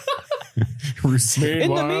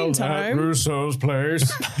the meantime- Rousseau's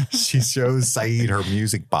place. she shows Saeed her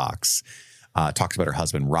music box, talks about her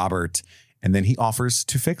husband, Robert, and then he offers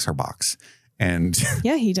to fix her box. And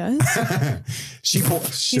Yeah, he does. she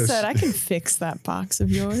He said, I can fix that box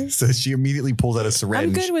of yours. so she immediately pulls out a syringe.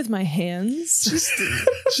 I'm good with my hands.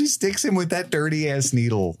 She sticks him with that dirty ass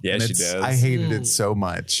needle. Yeah, And she it's- does. I hated it so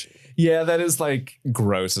much. Yeah, that is like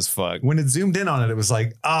gross as fuck. When it zoomed in on it, it was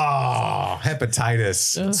like, oh,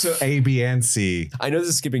 hepatitis. So A, B, and C. I know this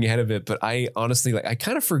is skipping ahead of it, but I honestly I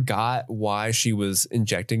kind of forgot why she was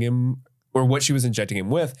injecting him or what she was injecting him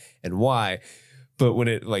with and why. But when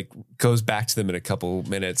it like goes back to them in a couple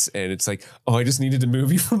minutes and it's like, oh, I just needed to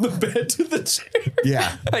move you from the bed to the chair.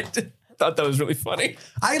 Yeah. I thought that was really funny.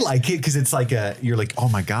 I like it because it's like you're like, oh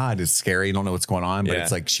my God, it's scary. You don't know what's going on. But Yeah.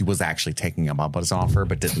 it's like she was actually taking him up on his offer,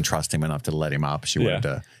 but didn't trust him enough to let him up. She wanted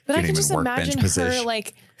to But I get can him just in workbench imagine her position.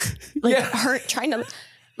 like Yeah. her trying to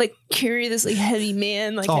like carry this like heavy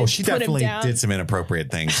man. Like Oh, and she put him definitely down. did some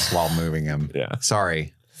inappropriate things while moving him. Yeah.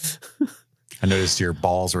 Sorry. I noticed your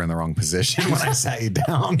balls were in the wrong position when I sat you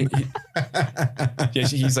down. Yeah,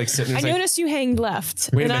 he's like sitting there. I He's like, noticed you hanged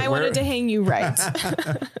left, Wait a and minute, I wanted to hang you right.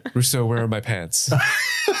 Rousseau, where are my pants?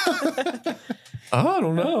 I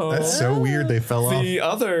don't know. That's so weird. They fell off. The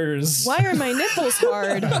others. Why are my nipples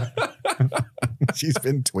hard? She's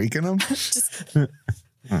been tweaking them.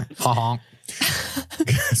 Honk.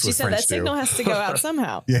 She said that signal has to go out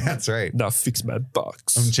somehow. Yeah, that's right. Now fix my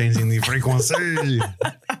box. I'm changing the frequency.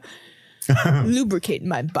 lubricate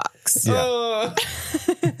my box. Yeah.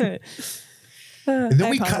 And then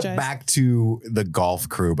we cut back to the golf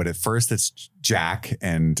crew, but at first it's Jack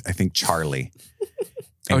and I think Charlie.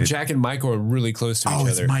 And Jack and Michael are really close to each other.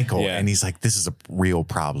 It's Michael. Yeah. And he's like, this is a real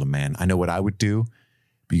problem, man. I know what I would do,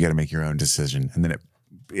 but you got to make your own decision. And then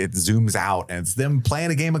it zooms out and it's them playing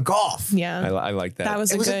a game of golf. Yeah. I like that. That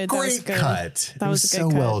was a great cut. That was so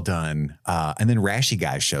well done. And then Rashy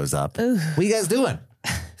guy shows up. Ooh. What are you guys doing?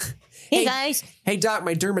 Hey guys. Hey Doc,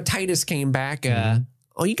 my dermatitis came back.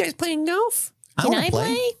 Oh, you guys playing golf? Can I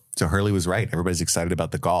play? So Hurley was right. Everybody's excited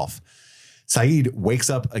about the golf. Saeed wakes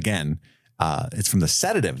up again. It's from the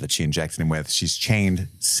sedative that she injected him with. She's chained,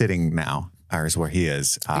 sitting now, or is where he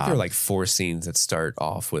is. I think there are like 4 scenes that start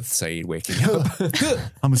off with Saeed waking up.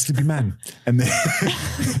 I'm a sleepy man. And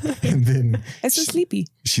then I'm so sleepy.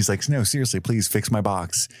 She's like, no, seriously, please fix my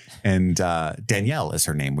box. And Danielle is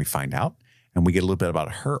her name, we find out. And we get a little bit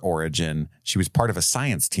about her origin. She was part of a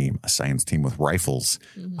science team with rifles.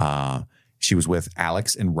 Mm-hmm. She was with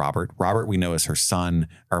Alex and Robert. Robert, we know, is her son,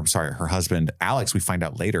 or I'm sorry, her husband. Alex, we find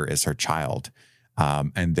out later, is her child.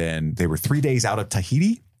 And then they were 3 days out of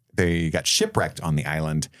Tahiti. They got shipwrecked on the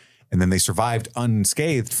island. And then they survived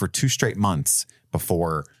unscathed for 2 straight months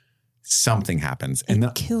before something happens. And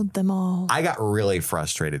it killed them all. I got really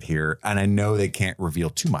frustrated here. And I know they can't reveal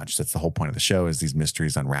too much. That's the whole point of the show, is these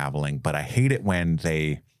mysteries unraveling. But I hate it when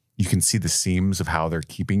you can see the seams of how they're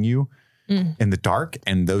keeping you in the dark,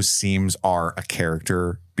 and those seams are a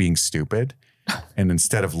character being stupid. And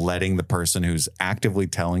instead of letting the person who's actively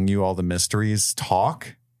telling you all the mysteries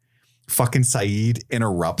talk, fucking Saeed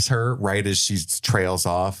interrupts her right as she trails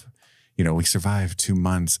off. You know, we survived 2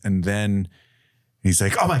 months. And then he's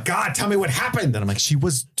like, oh my God, tell me what happened. And I'm like, she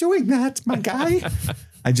was doing that, my guy.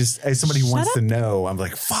 As somebody who wants to know, I'm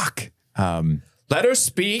like, fuck. Let her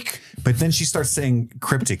speak. But then she starts saying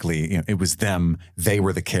cryptically, it was them. They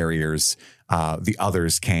were the carriers. The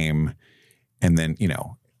others came. And then,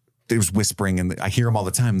 there was whispering. And I hear him all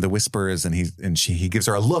the time, the whispers. And he gives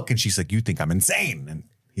her a look. And she's like, you think I'm insane? And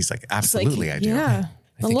he's like, absolutely, I do. Yeah,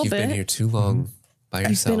 I think you've been here too long by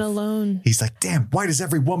yourself. You've been alone. He's like, damn, why does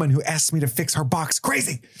every woman who asks me to fix her box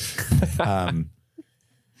crazy?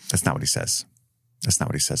 That's not what he says. That's not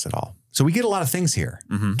what he says at all. So we get a lot of things here.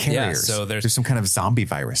 Mm-hmm. Carriers. Yeah, so there's some kind of zombie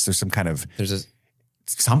virus. There's some kind of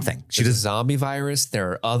something. There's a zombie virus.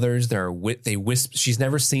 There are others. They whisper. She's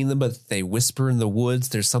never seen them, but they whisper in the woods.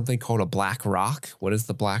 There's something called a black rock. What is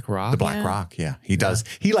the black rock? The black rock. Yeah, he does.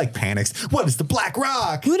 He panics. What is the black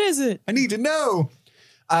rock? What is it? I need to know.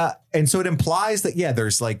 And so it implies that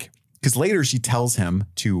there's because later she tells him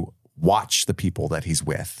to watch the people that he's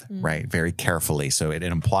with, right? Very carefully. So it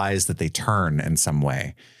implies that they turn in some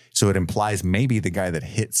way. So it implies maybe the guy that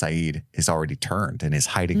hit Saeed is already turned and is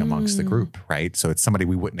hiding amongst the group, right? So it's somebody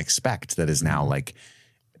we wouldn't expect that is now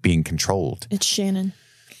being controlled. It's Shannon.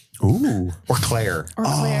 Ooh. Or Claire.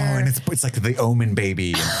 Claire. And it's like the Omen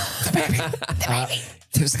baby. The baby.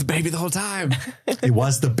 It was the baby the whole time. It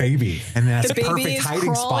was the baby. And that's the a perfect baby is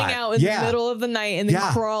hiding crawling spot. out in the middle of the night and then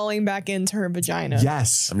crawling back into her vagina.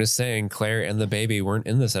 Yes. I'm just saying Claire and the baby weren't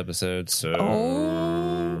in this episode. So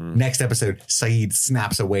next episode, Saeed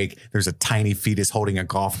snaps awake. There's a tiny fetus holding a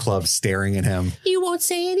golf club staring at him. You won't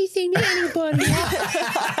say anything to anybody.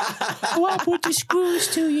 I'll put the screws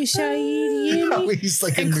to you, Saeed. He's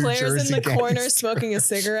like and a New Claire's Jersey in the corner smoking a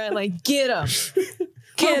cigarette, get him.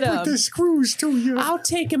 Get I'll him. put the screws to you. I'll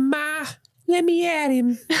take him, Ma. Let me at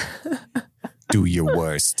him. Do your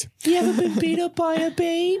worst. You ever been beat up by a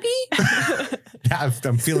baby?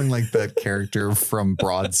 I'm feeling like the character from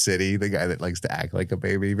Broad City, the guy that likes to act like a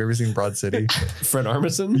baby. Have you ever seen Broad City? Fred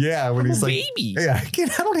Armisen? Yeah, when he's baby. Yeah,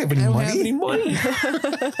 I don't have any money.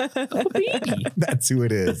 I'm a baby. That's who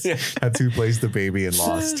it is. Yeah. That's who plays the baby in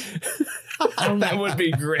Lost. That would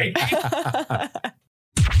be great.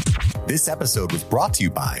 This episode was brought to you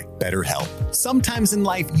by BetterHelp. Sometimes in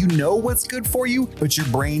life, you know what's good for you, but your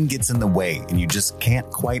brain gets in the way and you just can't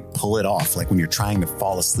quite pull it off. Like when you're trying to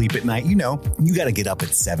fall asleep at night, you got to get up at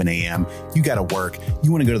 7 a.m. You got to work.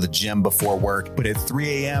 You want to go to the gym before work, but at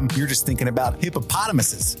 3 a.m., you're just thinking about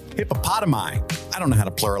hippopotamuses, hippopotami. I don't know how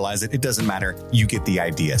to pluralize it. It doesn't matter. You get the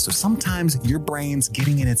idea. So sometimes your brain's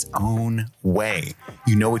getting in its own way.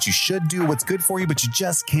 You know what you should do, what's good for you, but you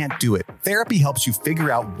just can't do it. Therapy helps you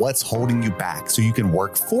figure out what's holding you back so you can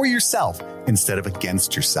work for yourself instead of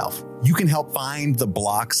against yourself. You can help find the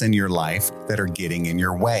blocks in your life that are getting in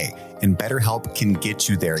your way. And BetterHelp can get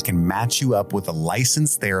you there. It can match you up with a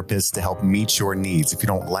licensed therapist to help meet your needs. If you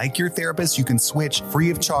don't like your therapist, you can switch free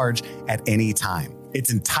of charge at any time.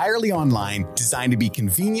 It's entirely online, designed to be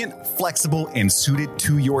convenient, flexible, and suited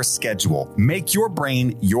to your schedule. Make your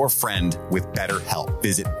brain your friend with BetterHelp.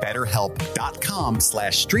 Visit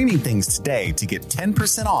BetterHelp.com/streamingthings today to get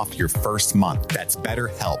 10% off your first month. That's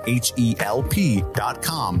BetterHelp,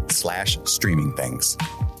 HELP.com/streamingthings.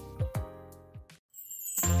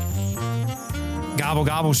 Gobble,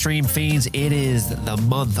 gobble, stream fiends. It is the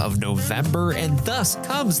month of November, and thus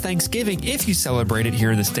comes Thanksgiving if you celebrate it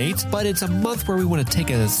here in the States. But it's a month where we want to take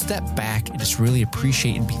a step back and just really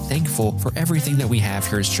appreciate and be thankful for everything that we have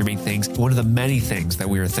here at Streaming Things. One of the many things that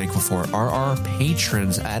we are thankful for are our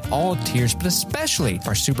patrons at all tiers, but especially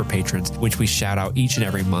our super patrons, which we shout out each and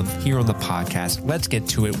every month here on the podcast. Let's get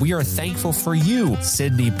to it. We are thankful for you,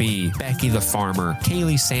 Sydney B, Becky the Farmer,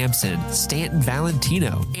 Kaylee Sampson, Stanton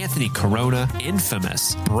Valentino, Anthony Corona, Infamous,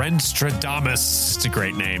 Brent Stradamus, it's a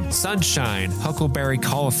great name, Sunshine, Huckleberry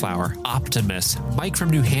Cauliflower, Optimus, Mike from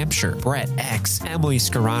New Hampshire, Brett X, Emily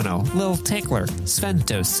Scarano, Lil Tickler,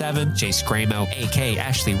 Svento7, Jace Gramo, AK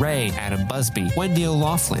Ashley Ray, Adam Busby, Wendy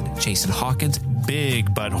O'Laughlin, Jason Hawkins,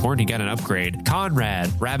 Big But Horny got an upgrade,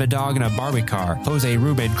 Conrad, Rabbit Dog and a Barbie Car, Jose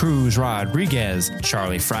Ruben Cruz Rodriguez,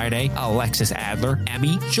 Charlie Friday, Alexis Adler,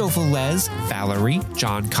 Emmy, Joe Velez, Valerie,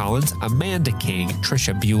 John Collins, Amanda King,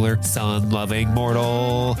 Trisha Bueller, Sun Loving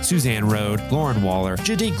Mortal, Suzanne Rode, Lauren Waller,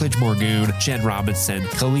 Jadinklage Morgoon, Jen Robinson,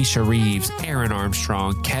 Kalisha Reeves, Aaron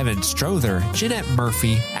Armstrong, Kevin Strother, Jeanette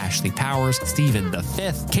Murphy, Ashley Powers, Stephen the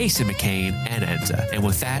Fifth, Casey McCain, and Enza. And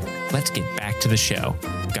with that, let's get back to the show.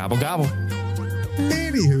 Gobble, gobble.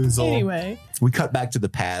 Anyway, we cut back to the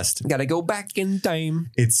past. Gotta go back in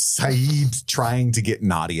time. It's Saeed trying to get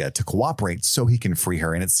Nadia to cooperate so he can free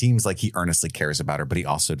her. And it seems like he earnestly cares about her, but he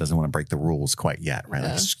also doesn't want to break the rules quite yet, right?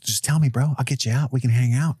 Like, just tell me, bro. I'll get you out. We can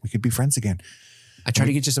hang out. We could be friends again. I try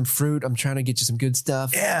to get you some fruit. I'm trying to get you some good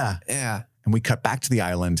stuff. Yeah. Yeah. And we cut back to the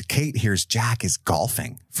island. Kate hears Jack is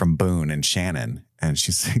golfing from Boone and Shannon. And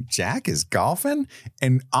she's like, Jack is golfing?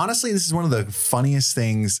 And honestly, this is one of the funniest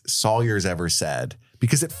things Sawyer's ever said.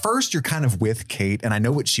 Because at first you're kind of with Kate, and I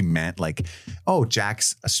know what she meant. Like, oh,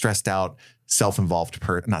 Jack's a stressed out, self-involved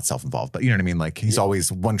not self-involved, but you know what I mean? Like he's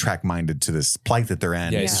always one-track minded to this plight that they're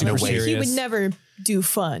in. Yeah, There's no way. he would never do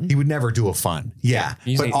fun. He would never do a fun. Yeah.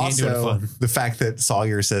 He But ain't doing also fun. the fact that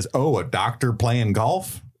Sawyer says, oh, a doctor playing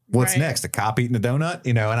golf? What's Right. next? A cop eating a donut?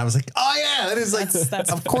 You know, and I was like, oh yeah, that is like,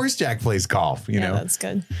 That's- of course Jack plays golf, you know? That's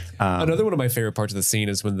good. Another one of my favorite parts of the scene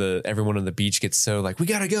is when everyone on the beach gets so like, we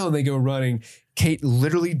gotta go, and they go running. Kate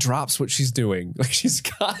literally drops what she's doing. Like she's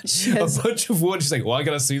got has- a bunch of wood. She's like, well, I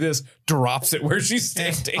gotta see this. Drops it where she's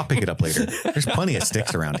standing. I'll pick it up later. There's plenty of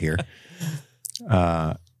sticks around here.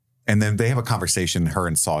 And then they have a conversation, her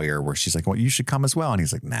and Sawyer, where she's like, well, you should come as well. And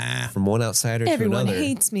he's like, nah. From one outsider Everyone to another.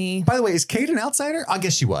 hates me. By the way, is Kate an outsider? I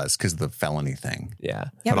guess she was because of the felony thing. Yeah.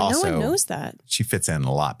 Yeah, but but no also- one knows that. She fits in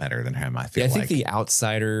a lot better than him, I feel Yeah, I like. think the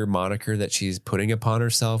outsider moniker that she's putting upon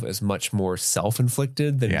herself is much more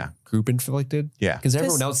self-inflicted than Yeah. group inflicted. Yeah. Because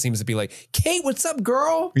everyone else seems to be like, Kate, what's up,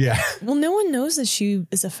 girl? Yeah. Well, no one knows that she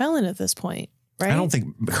is a felon at this point, right? I don't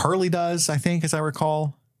think Hurley does, I think, as I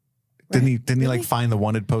recall. Didn't he Really? like find the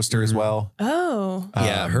wanted poster as well? Oh.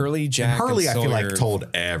 Yeah, Hurley, And Jack, Hurley, and I feel like Sawyer- told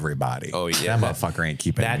everybody. Oh, yeah. That motherfucker ain't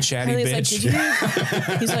keeping that me. chatty Hurley's like, bitch.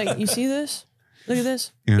 did you? He's like, you see this? Look at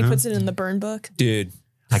this. He Yeah. puts it in the burn book. Dude,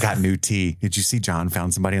 I got new tea. Did you see John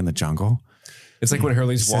found somebody in the jungle? it's like when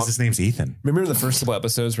Hurley's Says walking. his name's Ethan. Remember the first couple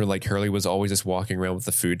episodes where like Hurley was always just walking around with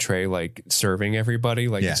the food tray, like serving everybody?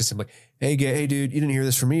 Like Yeah. it's just him like, hey, dude, you didn't hear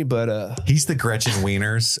this from me, but He's the Gretchen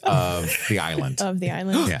Wieners of the island. Of the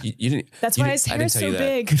island. Yeah. you didn't. That's you why didn't- his I hair didn't is tell so you that.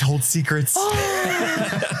 big. Could hold secrets.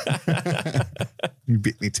 You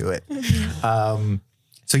beat me to it.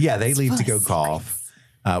 So yeah, they leave to go golf.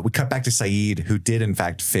 We cut back to Saeed, who did in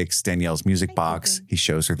fact fix Danielle's music box. He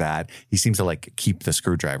shows her that. He seems to like keep the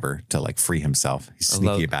screwdriver to like free himself. He's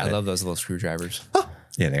sneaky about I it. love those little screwdrivers.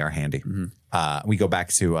 Yeah, they are handy. We go back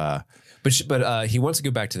to But he wants to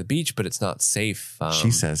go back to the beach, but it's not safe.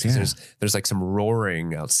 She says, 'cause yeah. There's like some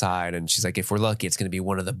roaring outside, and she's like, if we're lucky, it's going to be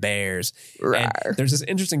one of the bears. And there's this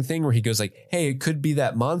interesting thing where he goes like, hey, it could be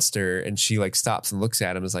that monster. And she like stops and looks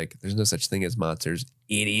at him and is like, there's no such thing as monsters,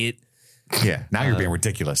 idiot. yeah. Now you're being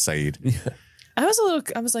ridiculous, Saeed. I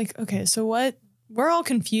was like, okay, so what? We're all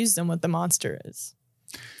confused on what the monster is.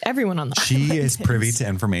 Everyone on the She island is privy to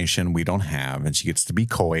information we don't have, and she gets to be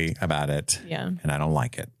coy about it. Yeah. And I don't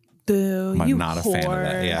like it. Boo. I'm you not a fan of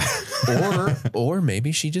that. whore. Yeah. Or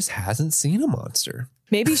maybe she just hasn't seen a monster.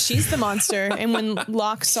 Maybe she's the monster. And when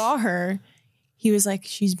Locke saw her, he was like,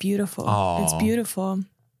 she's beautiful. Aw. It's beautiful.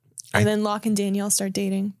 And then Locke and Danielle start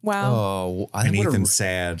dating. Wow. Oh, I And would Ethan's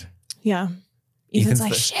sad. Yeah. Ethan's Ethan's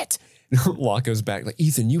like, the- shit. Locke goes back like,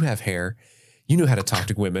 Ethan, you have hair. you know how to talk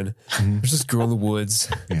to women. There's this girl in the woods.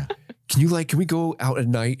 Yeah. Can we go out at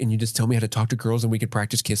night and you just tell me how to talk to girls and we can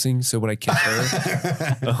practice kissing? So when I kiss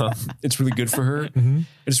her, it's really good for her. I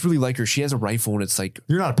just really like her. She has a rifle and it's like,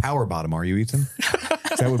 You're not a power bottom, are you, Ethan?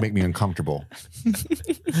 That would make me uncomfortable.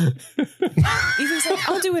 Ethan's like,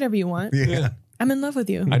 I'll do whatever you want. Yeah. I'm in love with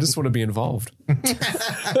you. I just want to be involved.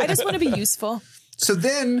 I just want to be useful. So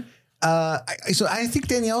then, I think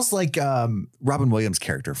Danielle's like Robin Williams'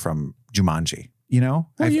 character from Jumanji. You know,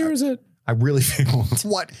 What year is it? I really feel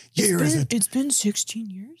what year is it? It's been 16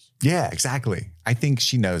 years. Yeah, exactly. I think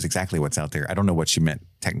she knows exactly what's out there. I don't know what she meant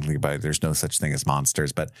technically by there's no such thing as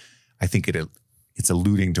monsters, but I think it's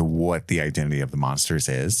alluding to what the identity of the monsters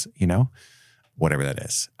is, you know, whatever that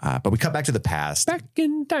is. But we cut back to the past. Back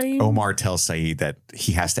in time. Omar tells Saeed that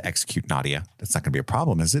he has to execute Nadia. That's not going to be a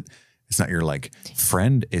problem, is it? It's not your like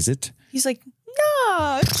friend, is it? He's like,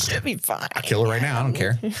 no, it should be fine. Kill her right now. I don't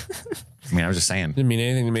care. I mean, I was just saying. Didn't mean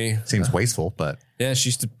anything to me. Seems wasteful, but Yeah, she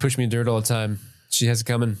used to push me in dirt all the time. She has it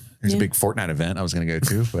coming. there's a Yeah. big Fortnite event I was going to go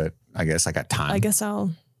to, but I guess I got time. I guess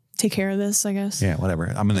I'll take care of this, I guess. Yeah, whatever.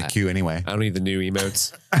 I'm in the queue anyway. I don't need the new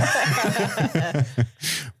emotes.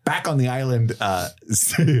 Back on the island,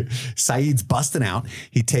 Saeed's busting out.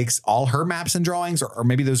 He takes all her maps and drawings, or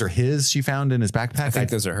maybe those are his she found in his backpack. I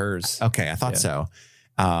think those are hers. Okay, I thought so.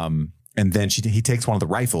 And then he takes one of the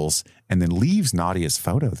rifles and then leaves Nadia's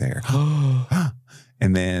photo there.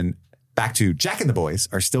 And then back to Jack and the boys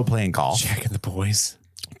are still playing golf. Jack and the boys.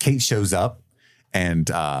 Kate shows up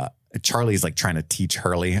and Charlie's like trying to teach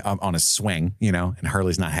Hurley on a swing, you know, and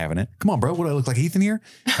Hurley's not having it. Come on, bro. What do I look like, Ethan here?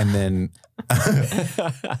 And then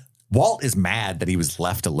Walt is mad that he was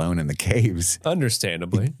left alone in the caves.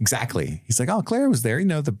 Understandably. Exactly. He's like, oh, Claire was there. You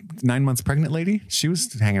know, the 9 months pregnant lady. She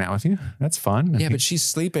was hanging out with you. That's fun. Yeah, but she's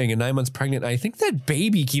sleeping and 9 months pregnant. I think that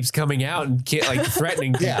baby keeps coming out and like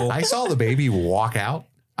threatening people. Yeah, I saw the baby walk out.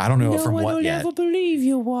 I don't know from what yet. believe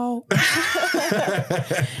you, Walt.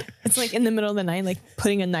 It's like in the middle of the night, like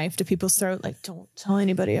putting a knife to people's throat. Like, don't tell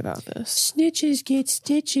anybody about this. Snitches get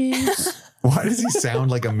stitches. Why does he sound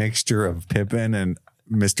like a mixture of Pippin and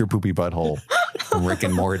Mr. Poopy Butthole from Rick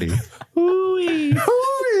and Morty? Ooh-wee. I'm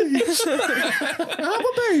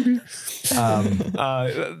a baby.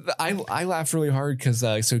 I laughed really hard because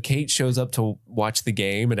so Kate shows up to watch the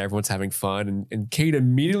game and everyone's having fun. And Kate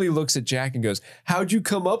immediately looks at Jack and goes, how'd you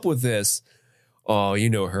come up with this? Oh, you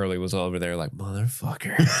know, Hurley was over there like,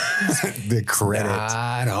 motherfucker. The credit.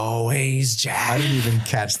 Not always, I Jack. didn't even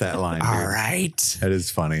catch that line. Dude. All right. That is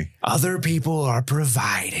funny. Other people are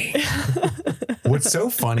providing. What's so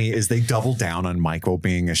funny is they double down on Michael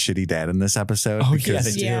being a shitty dad in this episode. Oh, because yeah,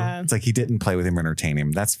 they do. Yeah. it's like he didn't play with him or entertain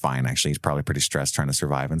him. That's fine. Actually, he's probably pretty stressed trying to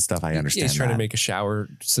survive and stuff. I understand He's trying that. to make a shower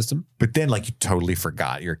system. But then, like, you totally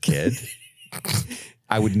forgot your kid.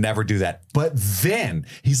 I would never do that. But then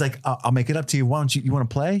he's like, I'll make it up to you. Why don't you want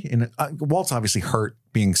to play? And Walt's obviously hurt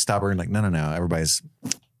being stubborn. Like, no. Everybody's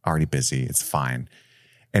already busy. It's fine.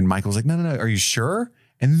 And Michael's like, no. Are you sure?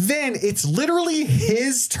 And then it's literally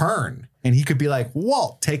his turn. And he could be like,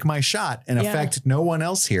 Walt, take my shot and affect no one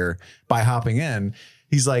else here by hopping in.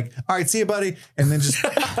 He's like, all right, see you, buddy. And then just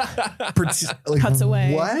like, Cuts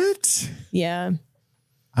away. What? Yeah.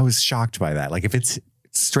 I was shocked by that. Like, if it's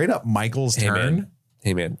straight up Michael's turn.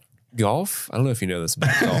 Hey, man. Golf, I don't know if you know this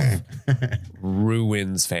about golf,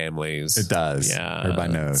 ruins families. It does. Yeah.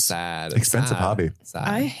 Everybody knows. It's sad. Expensive hobby. Sad.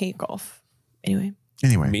 I hate golf. Anyway.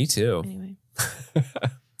 Me too.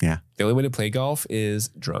 Yeah. The only way to play golf is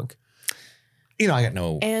drunk. You know, I got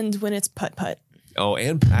no And when it's putt-putt. Oh,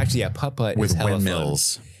 and actually, yeah, putt-putt with is hella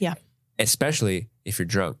windmills fun. Yeah. Especially if you're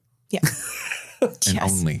drunk. Yeah. and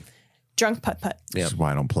Yes. only. Drunk putt-putt. Which is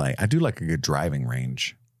why I don't play. I do like a good driving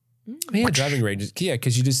range Yeah, driving ranges. Yeah,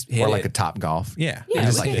 because you just hit or like it. a top golf. Yeah. Yeah, I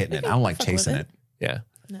just we like can- hitting we it. can I don't like fuck with chasing it. it. Yeah.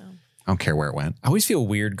 No. I don't care where it went. I always feel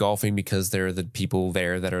weird golfing because there are the people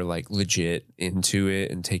there that are like legit into it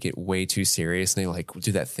and take it way too serious. And they like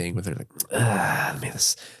do that thing where they're like, let me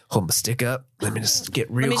just hold my stick up. Let me just get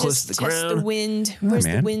real Let me close just to the test ground. the wind. Where's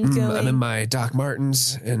man. the wind going? I'm in my Doc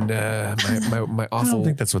Martens and my I awful. don't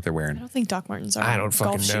think that's what they're I wearing. don't think Doc Martens are. I don't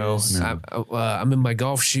fucking golf know. shoes. I'm in my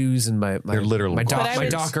golf shoes and my They're literal my, golf doc, my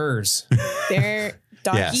shoes. Dockers. They're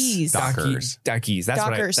Yes, Dockies. Dockers. Dockies. That's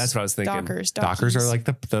what I was thinking. Dockers. Dockers are like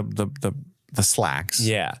the slacks.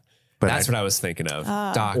 Yeah. But That's what I was thinking of.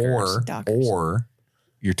 Dockers. or Dockers. or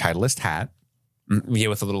your Titleist hat. Yeah,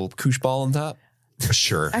 with a little koosh ball on top.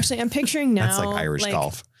 Sure. Actually, I'm picturing now That's like Irish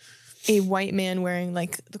golf. a white man wearing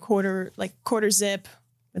like the quarter zip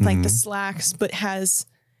with like the slacks, but has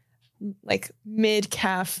like mid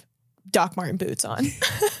calf Doc Marten boots on.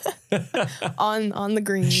 on the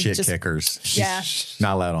green. Shit Just- kickers. Yeah.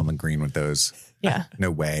 Not allowed on the green with those. Yeah.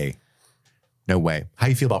 No way. No way. How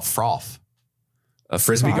you feel about froth?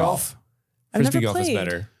 Frisbee Froth? golf. I've Frisbee never golf is played.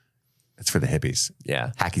 better. It's for the hippies.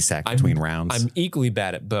 Yeah. Hacky sack between rounds. I'm equally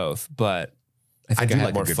bad at both, but I think do I have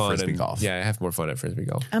like a more good fun. Frisbee golf. Yeah, I have more fun at Frisbee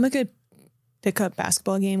golf. I'm a good pickup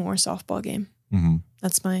basketball game or softball game. mm-hmm.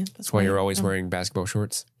 That's my. That's why you're always wearing basketball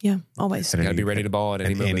shorts. Yeah, always. You got to be ready to ball at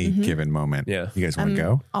any moment. given moment. Yeah. You guys want I'm to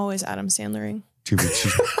go? always Adam Sandlering. 2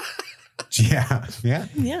 weeks. Yeah. Yeah.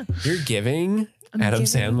 Yeah. You're giving I'm Adam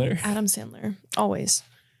giving Sandler. Adam Sandler. Always.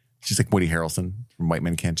 She's like Woody Harrelson from White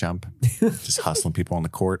Men Can't Jump. Just hustling people on the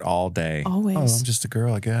court all day. Always. Oh, I'm just a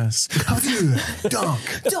girl, I guess. How do you do that?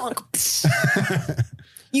 Dunk. Dunk.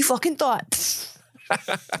 You fucking thought.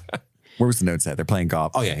 Where was the note set? They're playing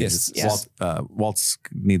golf. Oh, yeah. Yes. Waltz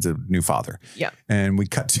needs a new father. Yeah. And we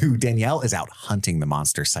cut to Danielle is out hunting the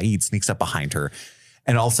monster. Saeed sneaks up behind her.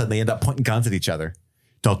 And all of a sudden they end up pointing guns at each other.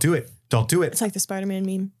 Don't do it. Don't do it. It's like the Spider-Man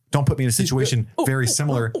meme. Don't put me in a situation very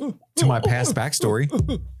similar to my past backstory.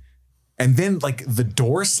 And then like the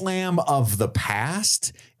door slam of the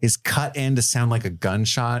past is cut in to sound like a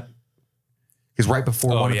gunshot. Because right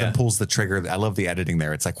before one of them pulls the trigger, I love the editing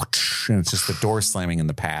there. It's like, whoosh, and it's just the door slamming in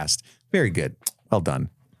the past. Very good. Well done.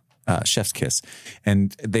 Chef's kiss.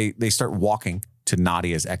 And they start walking to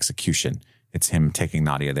Nadia's execution. It's him taking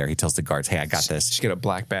Nadia there. He tells the guards, hey, I got this. She got a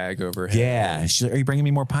black bag over her. Yeah. And she's like, are you bringing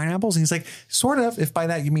me more pineapples? And he's like, sort of. If by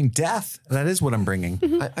that you mean death, that is what I'm bringing.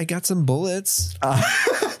 I got some bullets.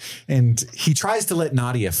 And he tries to let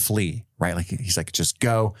Nadia flee, right? Like he's like, just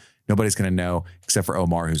go. Nobody's going to know except for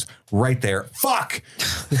Omar, who's right there. Fuck.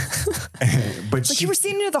 But Like you were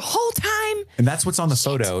standing there the whole time. and that's what's on the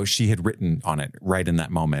photo. She had written on it right in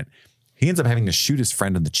that moment. He ends up having to shoot his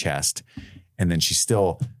friend in the chest. And then she's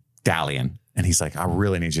still dallying. And he's like, I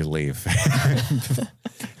really need you to leave.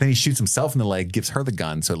 Then he shoots himself in the leg, gives her the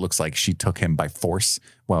gun. So it looks like she took him by force.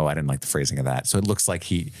 Whoa, I didn't like the phrasing of that. So it looks like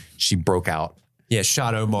she broke out. Yeah,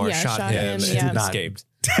 shot Omar, Yeah, shot shot him, him, and yeah. escaped.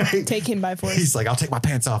 Take him by force. He's like, I'll take my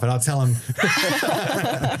pants off and I'll tell him.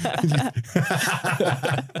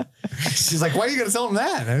 She's like, why are you going to tell him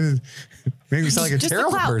that? Maybe you sound like a Just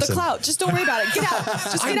terrible the clout, person. the clout. Just don't worry about it. Get out.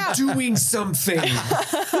 Just get out. Doing something.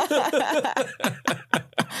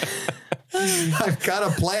 I've got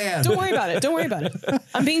a plan. Don't worry about it. Don't worry about it.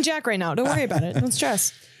 I'm being Jack right now. Don't worry about it. Don't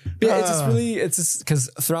stress. Yeah, it's just because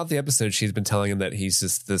throughout the episode, she's been telling him that he's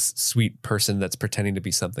just this sweet person that's pretending to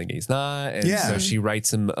be something he's not. And Yeah. so she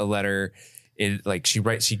writes him a letter. He's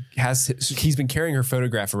been carrying her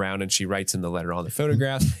photograph around and she writes him the letter on the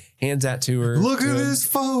photograph, hands that to her. Look at this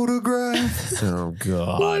photograph. Oh, Look at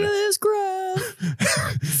God. this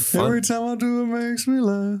graph. Every time I do it makes me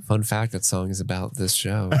laugh. Fun fact, that song is about this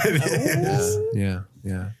show. Yeah.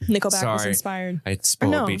 Nickelback was Sorry. inspired. I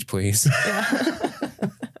spoiled No. Beach, please.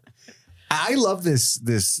 I love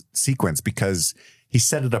this sequence because he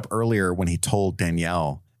set it up earlier when he told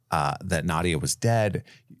Danielle that Nadia was dead,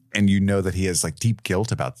 and you know that he has like deep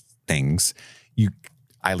guilt about things.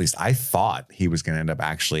 At least I thought he was going to end up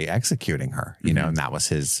actually executing her, you know, and that was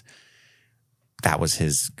his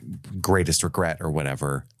greatest regret or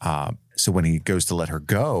whatever. So when he goes to let her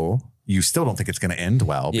go, you still don't think it's going to end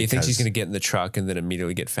well. Yeah, you think she's because- going to get in the truck and then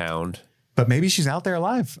immediately get found? but maybe she's out there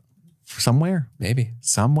alive somewhere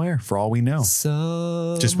for all we know.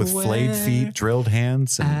 Just with flayed feet, drilled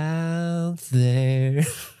hands. And, Out there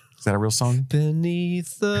is that a real song?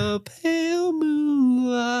 beneath the pale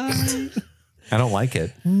moonlight, I don't like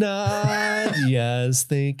it. Nadia's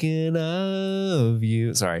thinking of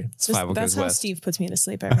you. Sorry, it's That's 5 Goes how West. Steve puts me to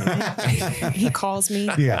sleep every night. He calls me.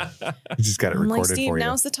 Yeah. You just got it I'm recorded like, Steve, for you.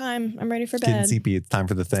 now's the time. I'm ready for Getting bed. CP, it's time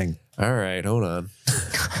for the thing. All right, hold on.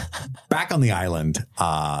 Back on the island,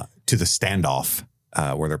 to the standoff,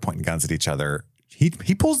 where they're pointing guns at each other. He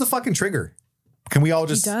pulls the fucking trigger. Can we all He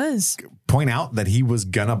just does. point out that he was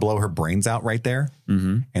gonna blow her brains out right there?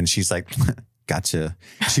 Mm-hmm. And she's like, gotcha.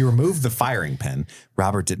 She removed the firing pin.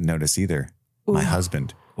 Robert didn't notice either. My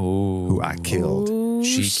husband, who I killed. Ooh,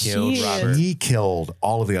 She killed shit. Robert. He killed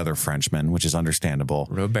all of the other Frenchmen, which is understandable.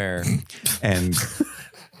 Robert. And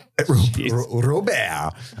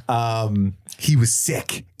Robert, he was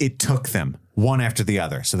sick. It took them one after the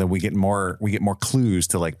other, so that we get more clues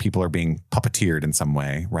to like people are being puppeteered in some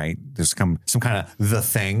way, right? There's some kind of the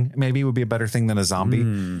thing maybe would be a better thing than a zombie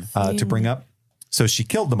to bring up. So she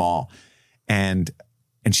killed them all, and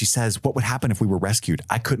she says, "What would happen if we were rescued?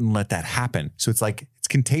 I couldn't let that happen." So it's like it's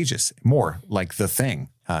contagious, more like The Thing,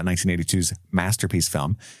 1982's masterpiece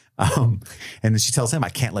film. And then she tells him, "I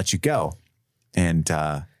can't let you go." And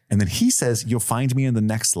then he says, "You'll find me in the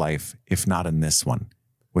next life, if not in this one."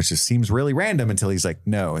 which just seems really random until he's like,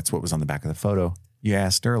 no, it's what was on the back of the photo you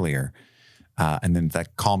asked earlier. And then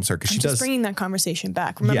that calms her because she does bringing that conversation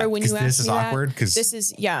back. Remember when you asked this is me awkward that? because This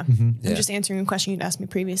is I'm just answering a question you'd asked me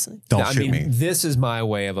previously. don't shoot me. This is my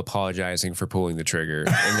way of apologizing for pulling the trigger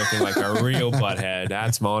and looking like a real butthead.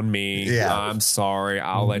 That's on me. Yeah. I'm sorry.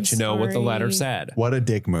 I'll let you know what the letter said. What a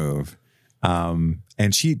dick move.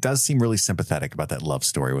 And she does seem really sympathetic about that love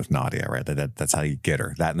story with Nadia, right? That's how you get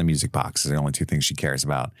her. That and the music box is the only two things she cares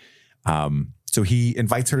about. So he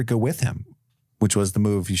invites her to go with him, which was the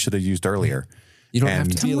move you should have used earlier. You don't have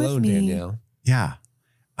to be Come with alone, me. Danielle. Yeah.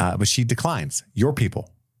 But she declines. Your people.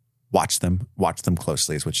 Watch them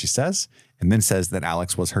closely is what she says. And then says that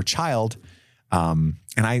Alex was her child. And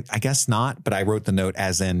I guess not, but I wrote the note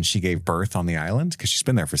as in she gave birth on the island because she's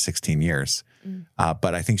been there for 16 years.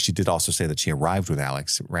 But I think she did also say that she arrived with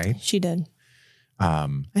Alex, right? She did. I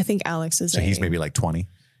think Alex is So he's maybe like 20.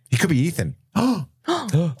 He could be Ethan.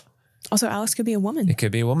 Also, Alex could be a woman. It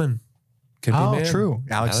could be a woman. Could be a man. True.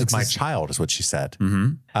 Alex is my child is what she said.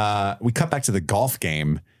 Mm-hmm. We cut back to the golf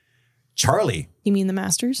game. Charlie. You mean the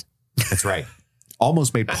Masters? That's right.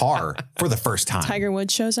 Almost made par for the first time. Tiger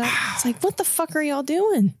Woods shows up. It's like, what the fuck are y'all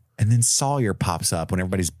doing? And then Sawyer pops up when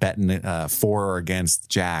everybody's betting for or against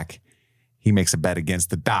Jack. He makes a bet against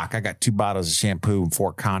the doc. I got 2 bottles of shampoo and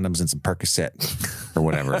 4 condoms and some Percocet or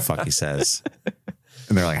whatever the fuck he says.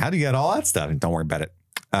 And they're like, how do you get all that stuff? And don't worry about it.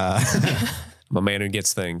 My man who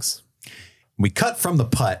gets things. We cut from the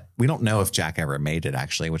putt. We don't know if Jack ever made it,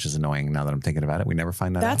 actually, which is annoying now that I'm thinking about it. We never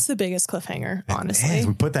find that out. That's the biggest cliffhanger, honestly. Yes,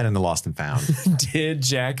 we put that in the Lost and Found. Did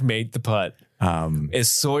Jack make the putt? Is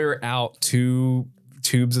Sawyer out 2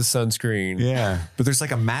 tubes of sunscreen? Yeah. But there's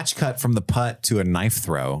like a match cut from the putt to a knife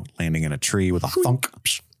throw, landing in a tree with a thunk.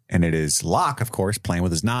 And it is Locke, of course, playing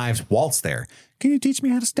with his knives. Walt's there. Can you teach me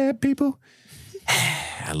how to stab people?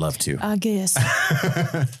 I'd love to. I guess.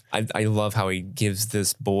 I love how he gives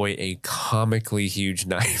this boy a comically huge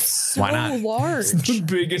knife. So Why not? large. The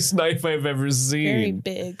biggest knife I've ever seen. Very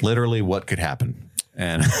big. Literally, what could happen?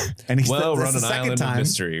 And he Well, said, run an island of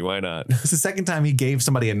mystery. Why not? It's the second time he gave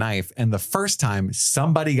somebody a knife, and the first time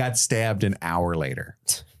somebody got stabbed an hour later.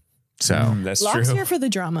 So That's Locke's true. here for the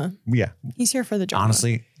drama. yeah, He's here for the drama.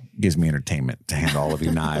 honestly, gives me entertainment to hand all of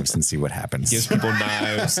you knives and see what happens. Gives people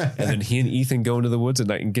knives, and then he and Ethan go into the woods at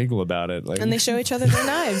night and giggle about it. Like, And they show each other their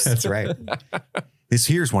knives. That's right.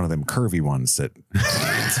 Here's one of them curvy ones that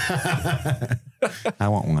I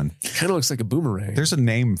want one. kind of looks like a boomerang. There's a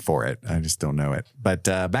name for it. I just don't know it. But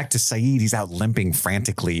back to Saeed. He's out limping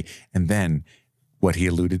frantically. And then what he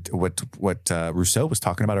alluded to, what Rousseau was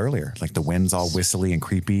talking about earlier, like the wind's all whistly and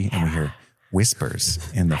creepy. And we hear whispers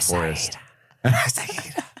in the forest.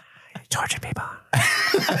 Saeed, torture people.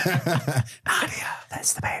 Nadia,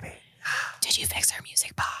 that's the baby. Did you fix our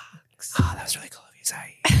music box? Oh, that was really cool of you,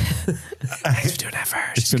 Saeed. Thanks for doing that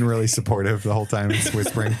first. It's been really supportive the whole time. It's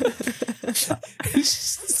whispering.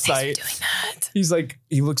 Saeed, Doing that. he's like,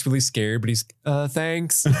 he looks really scared, but he's,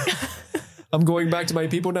 thanks. I'm going back to my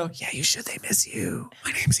people now. Yeah, you should. They miss you.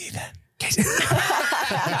 My name's Ethan.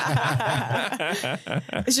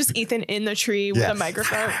 It's just Ethan in the tree with Yeah. a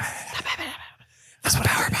microphone. That's what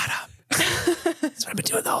Power Bottom. That's what I've been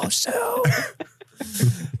doing the whole show.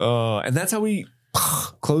 And that's how we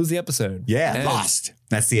close the episode. Yeah, And Lost.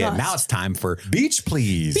 That's the end. Lost. Now it's time for Beach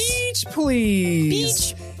Please. Beach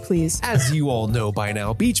Please. Beach, please. As you all know by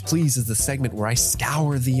now, Beach Please is the segment where I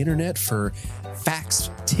scour the internet for facts,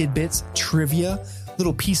 tidbits, trivia,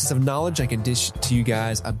 little pieces of knowledge I can dish to you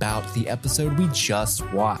guys about the episode we just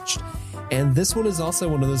watched. And this one is also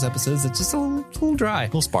one of those episodes that's just a little dry. A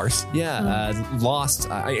little sparse. Yeah, Lost.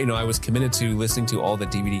 I was committed to listening to all the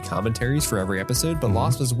DVD commentaries for every episode, but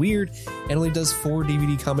Lost was weird. It only does 4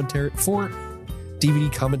 DVD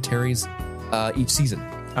commentaries each season.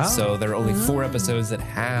 Oh. So there are only 4 episodes that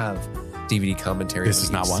have DVD commentaries. This is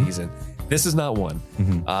each not one? season. This is not one.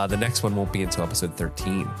 The next one won't be until episode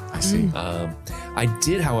 13. I see. I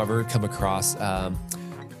did, however, come across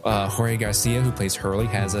Jorge Garcia, who plays Hurley,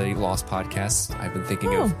 has a Lost podcast. I've been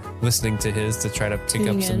thinking of listening to his to try to pick up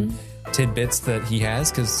Tuning some in. tidbits that he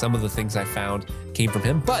has, because some of the things I found came from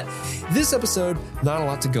him. But this episode, not a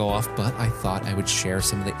lot to go off, but I thought I would share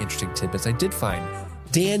some of the interesting tidbits I did find.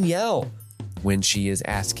 Danielle, when she is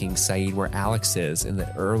asking Saeed where Alex is in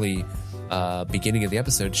the early beginning of the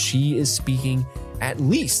episode, she is speaking at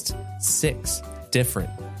least 6 different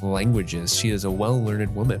languages. She is a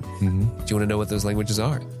well-learned woman. Do you want to know what those languages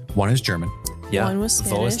are? One is German. Yeah. One was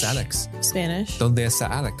Wo ist Spanish. Alex? Spanish. Donde está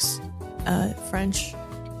Alex? French.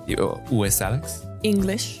 Où est Alex?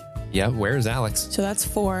 English. Yeah, where is Alex? So that's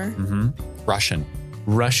 4. Russian.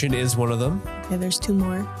 Russian is one of them. Okay, there's 2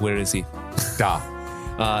 more. Where is he? Da.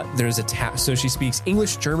 There's so she speaks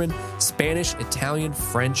English, German, Spanish, Italian,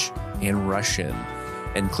 French, and Russian,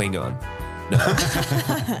 and Klingon. No.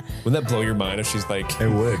 Wouldn't that blow your mind if she's like, It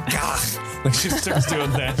would. like she starts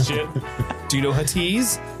doing that shit? Do you know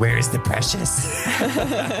Huttese? Where's the precious?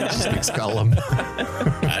 She speaks Gollum.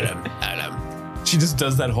 Adam. She just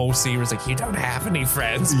does that whole scene where it's like, you don't have any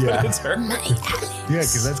friends. Yeah. But it's her. Yeah,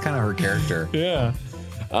 because that's kind of her character. Yeah.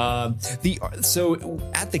 So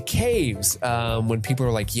at the caves, when people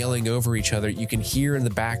are like yelling over each other, you can hear in the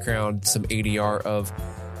background some ADR of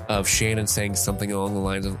Shannon saying something along the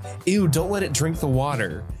lines of, ew, don't let it drink the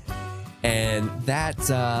water. And that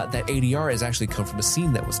ADR has actually come from a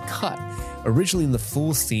scene that was cut. Originally in the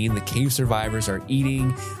full scene, the cave survivors are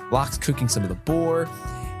eating, Locke's cooking some of the boar,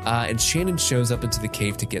 and Shannon shows up into the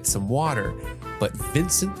cave to get some water. But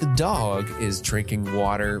Vincent the dog is drinking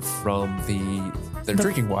water from the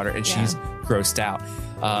drinking water, and she's grossed out.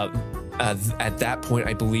 At that point,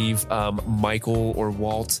 I believe Michael or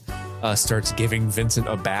Walt starts giving Vincent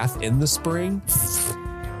a bath in the spring,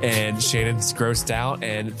 and Shannon's grossed out.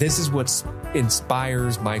 And this is what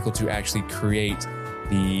inspires Michael to actually create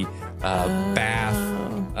the bath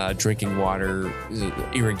drinking water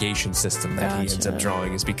irrigation system that he ends up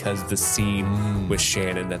drawing, is because the scene with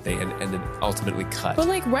Shannon that they ended ultimately cut. But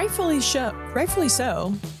like rightfully so.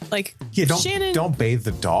 Like Shannon don't bathe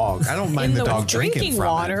the dog. I don't mind the dog drinking from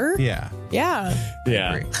water. It. Yeah. Yeah.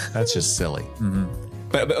 That's just silly. Mm-hmm.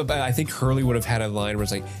 But I think Hurley would have had a line where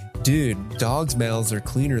it's like, dude, dogs' mouths are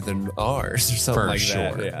cleaner than ours, or something like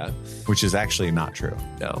that. Yeah. Which is actually not true.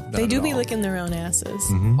 No. They do be licking their own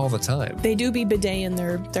asses. All the time. They do be bidetting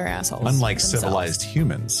their assholes. Unlike themselves. civilized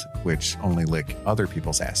humans, which only lick other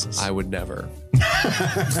people's asses. I would never.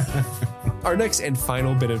 Our next and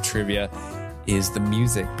final bit of trivia is the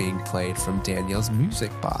music being played from Danielle's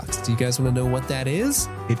music box. Do you guys want to know what that is?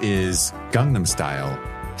 It is Gangnam Style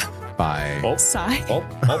by... Psy.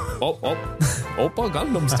 Oppa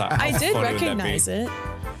Gangnam Style. I did How funny would that be? recognize it.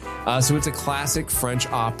 So it's a classic French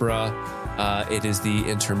opera. It is the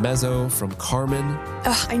intermezzo from Carmen.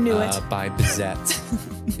 I knew it. By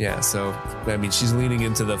Bizet. Yeah, so, I mean, she's leaning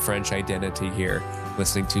into the French identity here,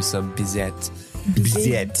 listening to some Bizet.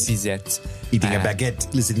 Bizet. Eating a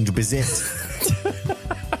baguette, listening to Bizet.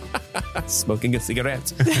 Smoking a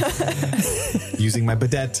cigarette. Using my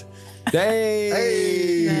bidet.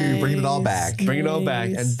 Hey! Nice. Bringing it all back. Bring it all back.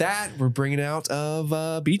 And that we're bringing out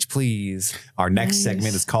of Beach Please. Our next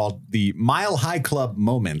segment is called the Mile High Club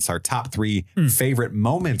Moments, our top 3 favorite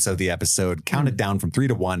moments of the episode, counted down from 3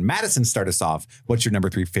 to 1. Madison, start us off. What's your number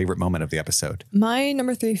 3 favorite moment of the episode? My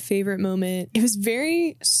number 3 favorite moment, it was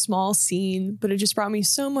very small scene, but it just brought me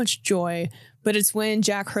so much joy. But it's when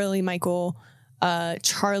Jack, Hurley, Michael,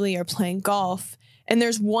 Charlie are playing golf. And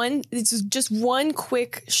it's just one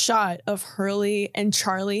quick shot of Hurley and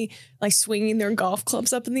Charlie like swinging their golf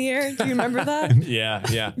clubs up in the air. Do you remember that?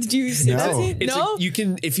 Yeah. Did you see that? No. You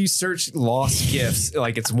can, if you search lost gifs,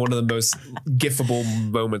 like it's one of the most gifable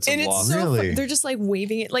moments and of it's lost. so Really? fun. They're just like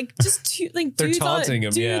waving it, like just They're dudes taunting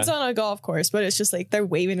him, dudes on a golf course, but it's just like they're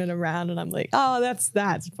waving it around, and I'm like, oh, that's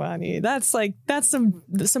funny. That's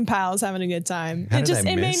some pals having a good time. How did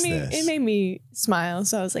I miss this? It made me smile.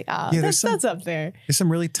 So I was like, that's up there. There's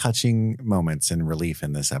some really touching moments and relief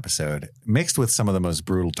in this episode, mixed with some of the most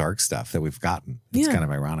brutal, dark stuff that we've gotten. It's kind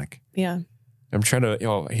of ironic. Yeah. I'm trying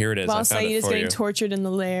to, here it is. While Saeed is getting tortured in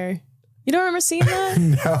the lair. You don't remember seeing that?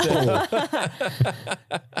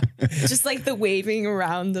 No. Just like the waving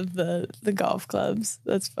around of the golf clubs.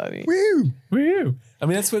 That's funny. Woo. I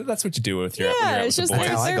mean, that's what you do with your it's just boys.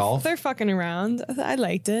 I like golf. They're fucking around. I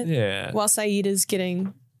liked it. Yeah. While Saeed is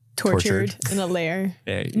getting tortured in a lair,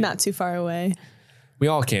 not too far away. We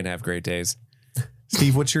all can't have great days.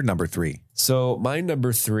 Steve, what's your number 3? So my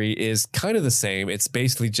number 3 is kind of the same. It's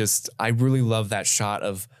basically just, I really love that shot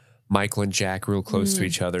of Michael and Jack real close to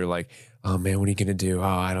each other. Like, oh man, what are you going to do? Oh,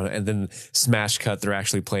 I don't know. And then smash cut, they're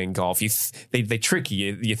actually playing golf. They trick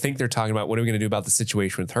you. You think they're talking about what are we going to do about the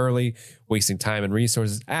situation with Hurley, wasting time and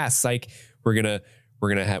resources. Psych. We're gonna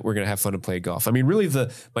have fun and play golf. I mean, really,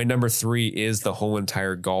 my number 3 is the whole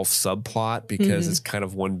entire golf subplot, because it's kind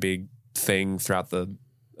of one big thing throughout the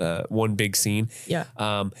one big scene. Yeah.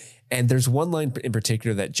 And there's one line in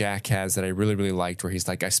particular that Jack has that I really, really liked, where he's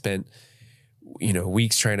like, I spent,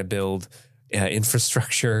 weeks trying to build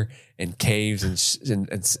infrastructure and caves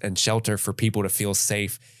and shelter for people to feel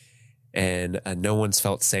safe. And no one's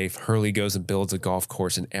felt safe. Hurley goes and builds a golf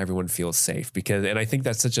course and everyone feels safe, and I think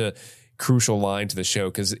that's such a crucial line to the show,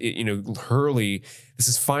 because Hurley, this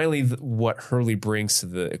is finally what Hurley brings to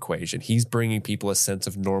the equation. He's bringing people a sense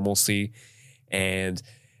of normalcy, and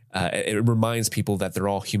it reminds people that they're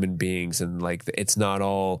all human beings and like it's not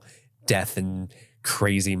all death and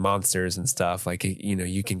crazy monsters and stuff. Like, you know,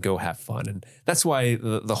 you can go have fun. And that's why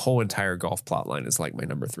the whole entire golf plot line is like my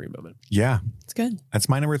number 3 moment. Yeah. It's good. That's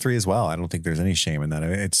my number 3 as well. I don't think there's any shame in that. I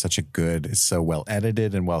mean, it's so well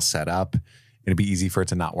edited and well set up. It'd be easy for it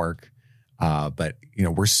to not work. But, you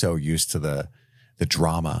know, we're so used to the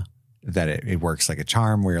drama that it works like a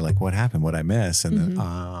charm where you're like, what happened? What'd I miss? And then,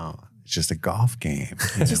 it's just a golf game.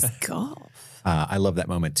 You know? Just golf. I love that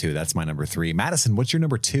moment too. That's my number 3. Madison, what's your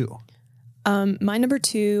number 2? My number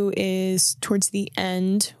 2 is towards the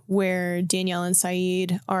end where Danielle and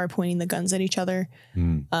Saeed are pointing the guns at each other.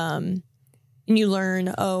 And you learn,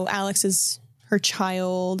 Alex is her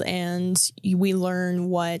child, and we learn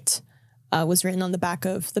what was written on the back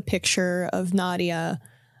of the picture of Nadia.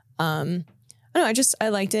 I don't know, I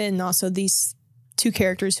liked it. And also these 2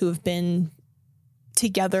 characters who have been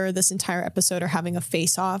together this entire episode are having a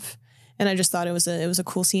face-off. And I just thought it was a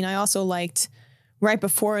cool scene. I also liked right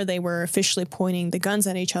before they were officially pointing the guns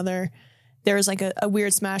at each other, there was like a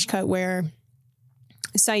weird smash cut where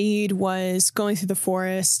Saeed was going through the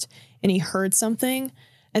forest and he heard something,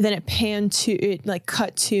 and then it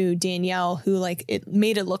cut to Danielle, who like it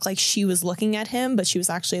made it look like she was looking at him, but she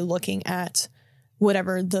was actually looking at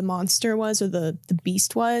whatever the monster was or the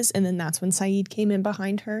beast was, and then that's when Saeed came in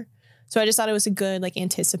behind her. So I just thought it was a good like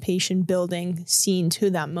anticipation building scene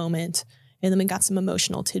to that moment, and then we got some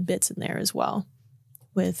emotional tidbits in there as well.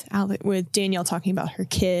 With Danielle talking about her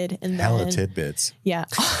kid, and then Hella tidbits. Yeah.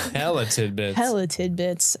 Hella tidbits. Hella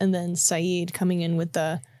tidbits. And then Saeed coming in with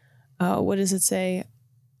the what does it say?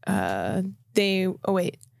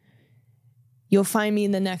 You'll find me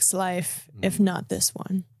in the next life, if not this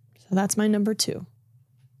one. So that's my number 2.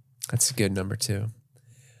 That's a good number 2.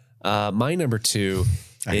 My number 2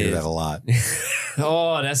 I hear that a lot.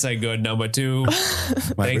 Oh, that's a good number 2.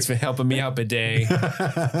 Thanks for helping me out, Bidet.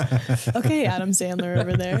 Okay, Adam Sandler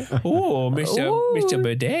over there. Oh, Mr.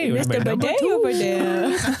 Bidet. Mr. Bidet over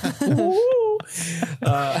there.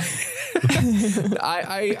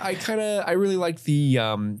 I really like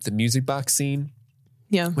the music box scene.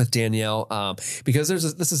 Yeah. With Danielle, because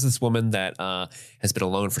this is this woman that has been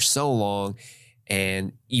alone for so long.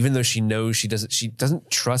 And even though she knows she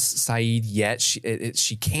doesn't trust Saeed yet,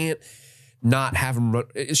 she can't not have him.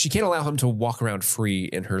 She can't allow him to walk around free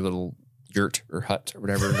in her little yurt or hut or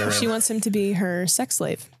whatever they're in. She wants him to be her sex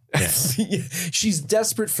slave. Yes. She's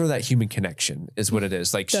desperate for that human connection, is what it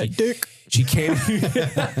is. Like dick. She can't.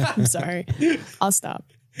 I'm sorry. I'll stop.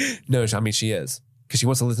 No, I mean she is, because she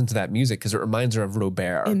wants to listen to that music because it reminds her of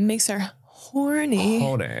Robert. It makes her horny.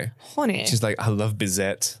 Horny. She's like, I love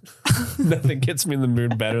Bizette. Nothing gets me in the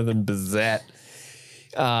mood better than Bizette.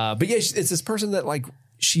 But yeah, it's this person that like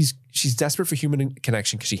she's desperate for human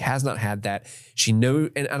connection because she has not had that. She knows,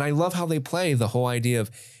 and I love how they play the whole idea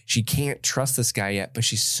of she can't trust this guy yet, but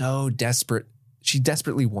she's so desperate. She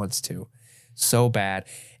desperately wants to, so bad.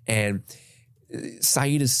 And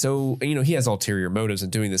Saeed is so, you know, he has ulterior motives in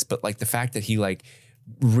doing this, but like the fact that he like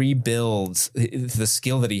rebuilds the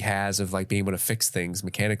skill that he has of like being able to fix things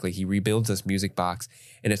mechanically. He rebuilds this music box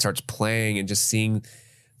and it starts playing, and just seeing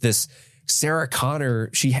this Sarah Connor.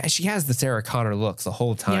 She has the Sarah Connor look the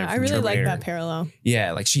whole time. Yeah, I really like that parallel.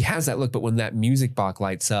 Yeah, like she has that look, but when that music box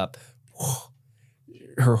lights up,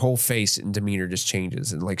 her whole face and demeanor just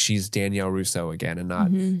changes, and like she's Danielle Rousseau again, and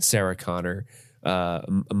not Sarah Connor,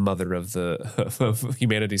 mother of of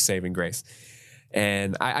humanity's saving grace.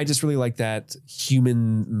 And I just really like that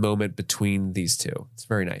human moment between these two. It's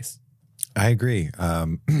very nice. I agree.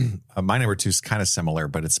 My number 2 is kind of similar,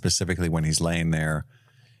 but it's specifically when he's laying there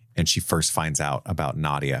and she first finds out about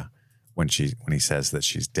Nadia when he says that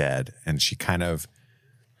she's dead. And she kind of,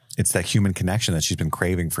 it's that human connection that she's been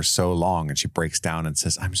craving for so long. And she breaks down and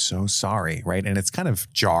says, I'm so sorry. Right. And it's kind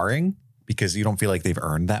of jarring because you don't feel like they've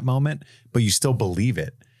earned that moment, but you still believe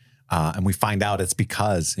it. And we find out it's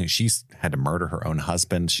because she's had to murder her own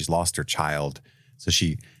husband. She's lost her child. So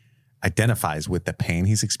she identifies with the pain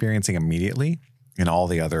he's experiencing immediately, and all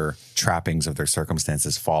the other trappings of their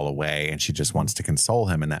circumstances fall away. And she just wants to console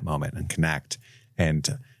him in that moment and connect. And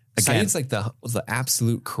again, Saeed's like the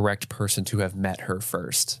absolute correct person to have met her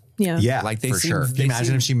first. Yeah. Yeah, like they for sure. Can you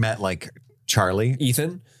imagine if she met like Charlie?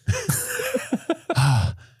 Ethan?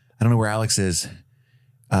 I don't know where Alex is,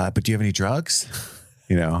 but do you have any drugs?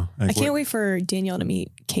 You know, like I can't wait for Danielle to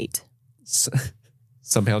meet Kate.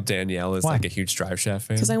 Somehow Danielle is Why? like a huge Drive Shaft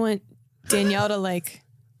fan. Because I want Danielle to like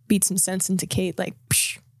beat some sense into Kate. Like,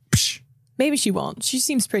 psh, psh. Maybe she won't. She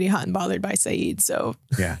seems pretty hot and bothered by Saeed. So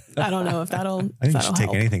Yeah. I don't know if that'll I think you should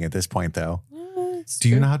take anything at this point, though. Do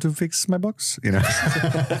you know how to fix my books? You know,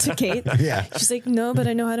 to Kate. Yeah. She's like, no, but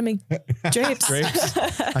I know how to make drapes.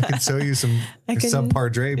 I can sew you some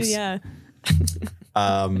subpar drapes. Yeah.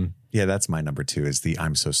 Yeah, that's my number 2 is the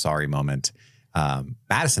I'm so sorry moment.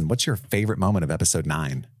 Madison, what's your favorite moment of episode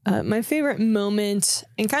 9? My favorite moment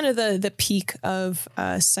and kind of the peak of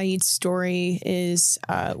Saeed's story is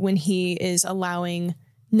when he is allowing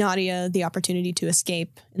Nadia the opportunity to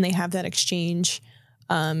escape and they have that exchange.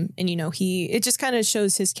 And, you know, it just kind of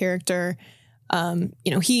shows his character. You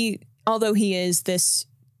know, although he is this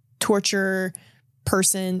torture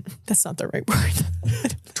person, that's not the right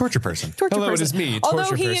word. Torture person. Hello, person. it is me, Although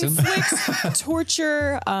torture he person. inflicts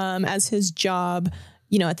torture as his job,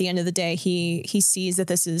 you know, at the end of the day, he sees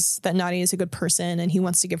that Nadia is a good person and he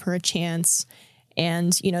wants to give her a chance.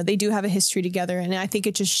 And, you know, they do have a history together. And I think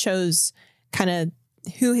it just shows kind of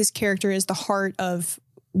who his character is, the heart of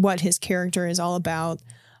what his character is all about.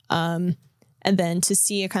 And then to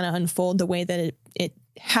see it kind of unfold the way that it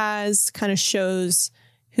has kind of shows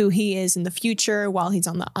who he is in the future while he's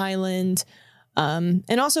on the island.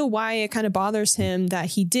 And also why it kind of bothers him that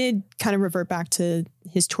he did kind of revert back to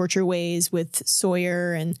his torture ways with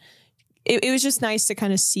Sawyer. And it was just nice to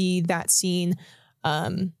kind of see that scene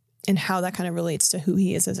and how that kind of relates to who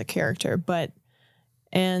he is as a character. But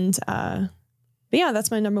yeah,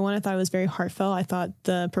 that's my number 1. I thought it was very heartfelt. I thought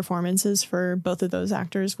the performances for both of those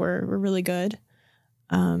actors were really good.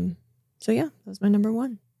 So yeah, that was my number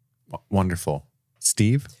 1. Wonderful.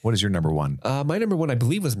 Steve, what is your number 1? My number 1, I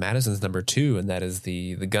believe, was Madison's number 2, and that is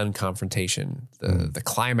the gun confrontation, the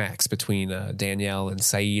climax between Danielle and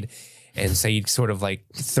Saeed. And Saeed sort of like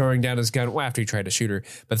throwing down his gun, well, after he tried to shoot her,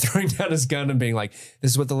 but throwing down his gun and being like,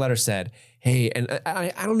 this is what the letter said. Hey, and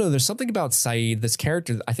I don't know, there's something about Saeed, this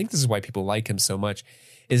character, I think this is why people like him so much,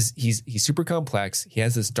 is he's super complex. He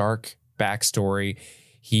has this dark backstory.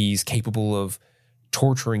 He's capable of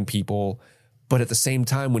torturing people. But at the same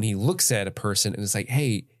time, when he looks at a person and it's like,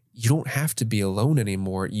 hey, you don't have to be alone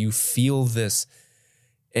anymore. You feel this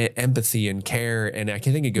empathy and care. And I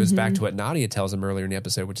think it goes back to what Nadia tells him earlier in the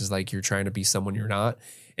episode, which is like, you're trying to be someone you're not.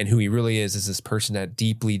 And who he really is this person that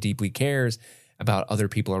deeply, deeply cares about other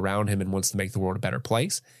people around him and wants to make the world a better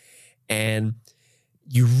place. And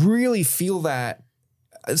you really feel that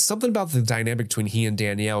something about the dynamic between he and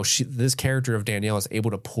Danielle, this character of Danielle is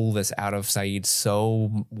able to pull this out of Saeed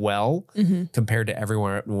so well compared to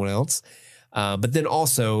everyone else. But then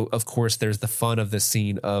also, of course, there's the fun of this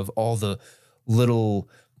scene of all the little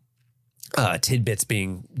tidbits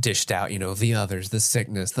being dished out, you know, the others, the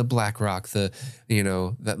sickness, the Black Rock, the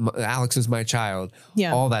Alex is my child,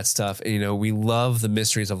 all that stuff. You know, we love the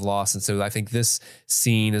mysteries of loss. And so I think this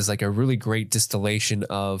scene is like a really great distillation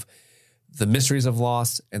of the mysteries of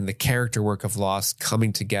Lost and the character work of Lost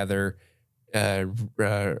coming together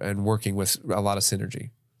and working with a lot of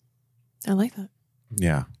synergy. I like that.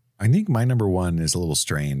 Yeah. I think my number 1 is a little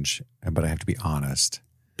strange, but I have to be honest.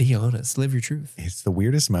 Be honest. Live your truth. It's the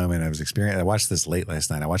weirdest moment I was experiencing. I watched this late last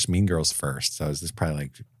night. I watched Mean Girls first. So it was probably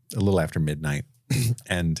like a little after midnight.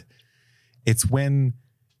 And it's when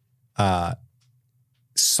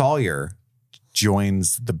Sawyer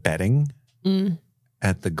joins the betting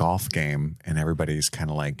at the golf game and everybody's kind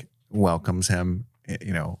of like welcomes him,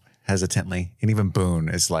 you know, hesitantly. And even Boone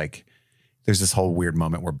is like, there's this whole weird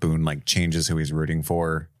moment where Boone like changes who he's rooting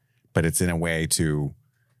for, but it's in a way to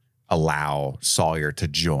allow Sawyer to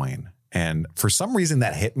join. And for some reason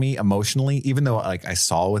that hit me emotionally, even though like I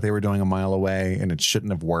saw what they were doing a mile away and it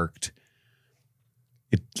shouldn't have worked.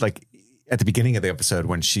 It like at the beginning of the episode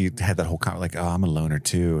when she had that whole comment, like, oh, I'm a loner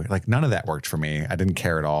too. Like none of that worked for me. I didn't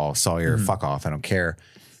care at all. Sawyer, fuck off. I don't care.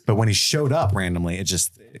 But when he showed up randomly, it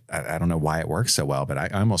just, I don't know why it works so well, but I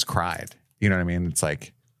almost cried. You know what I mean? It's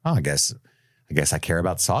like, oh, I guess I care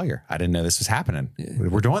about Sawyer. I didn't know this was happening.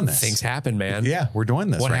 We're doing this. Things happen, man. Yeah, we're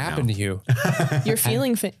doing this. What right happened now. to you? You're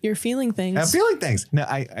feeling things. I'm feeling things. No,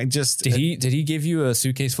 I just Did he give you a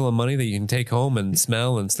suitcase full of money that you can take home and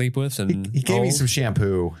smell and sleep with? And he gave me some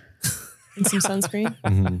shampoo. And some sunscreen.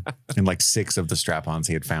 And like 6 of the strap-ons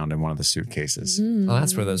he had found in one of the suitcases. Well,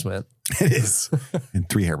 that's where those went. It is. And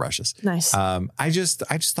 3 hairbrushes. Nice. I just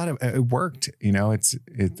thought it worked. You know,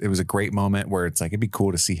 it was a great moment where it's like, it'd be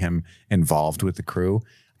cool to see him involved with the crew.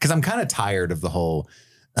 Cause I'm kind of tired of the whole,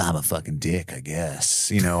 I'm a fucking dick, I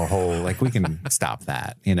guess, you know, whole, like we can stop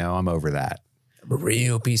that. You know, I'm over that. I'm a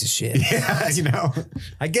real piece of shit. Yeah. You know,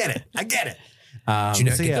 I get it.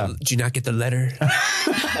 Did you not get the letter?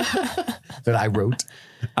 That I wrote.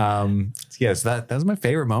 So that was my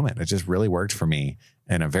favorite moment. It just really worked for me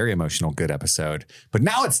in a very emotional, good episode. But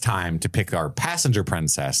now it's time to pick our passenger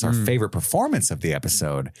princess, our favorite performance of the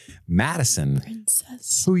episode. Madison,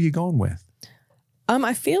 Princess. who are you going with?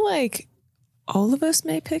 I feel like all of us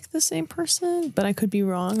may pick the same person, but I could be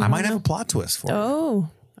wrong. I might have a plot twist for you. Oh,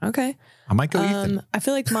 okay. I might go Ethan. I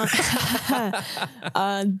feel like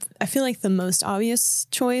I feel like the most obvious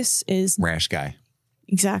choice is Rash guy.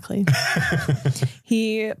 exactly.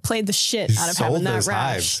 He played the shit out of sold having that those rash.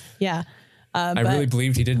 hives. Yeah. I but- really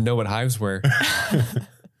believed he didn't know what hives were.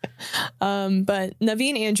 But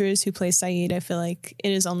Naveen Andrews, who plays Saeed, I feel like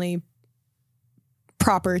it is only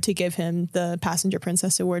proper to give him the Passenger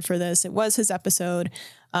Princess Award for this. It was his episode.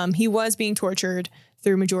 He was being tortured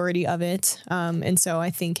through majority of it. And so I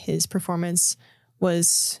think his performance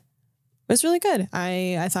was really good.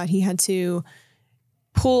 I thought he had to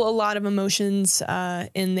pull a lot of emotions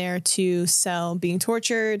in there to sell being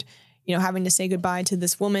tortured, you know, having to say goodbye to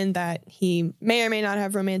this woman that he may or may not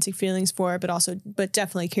have romantic feelings for, but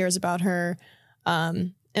definitely cares about her.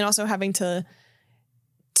 And also having to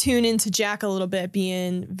tune into Jack a little bit,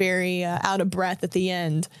 being very out of breath at the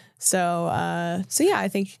end. So yeah, I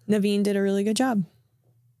think Naveen did a really good job.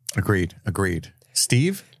 Agreed.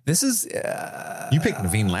 Steve, This is you picked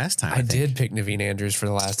Naveen last time. I did pick Naveen Andrews for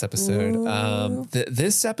the last episode.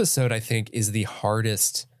 This episode, I think, is the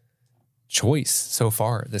hardest choice so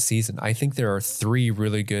far this season. I think there are 3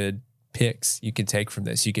 really good picks you can take from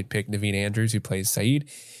this. You could pick Naveen Andrews, who plays Saeed.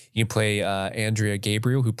 You can play Andrea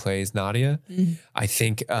Gabriel, who plays Nadia. Mm-hmm. I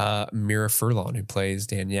think Mira Furlan, who plays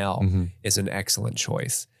Danielle, is an excellent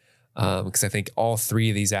choice. Because I think all 3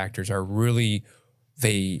 of these actors are really,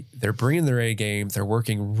 they're bringing their A game. They're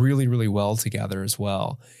working really, really well together as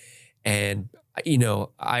well. And, you know,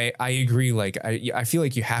 I agree. Like, I feel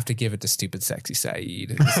like you have to give it to stupid, sexy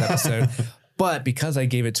Saeed in this episode. But because I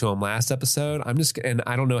gave it to him last episode, and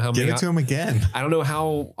I don't know how many. Give it to him again. I don't know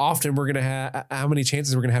how often we're going to have, how many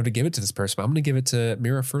chances we're going to have to give it to this person. But I'm going to give it to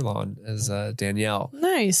Mira Furlan as Danielle.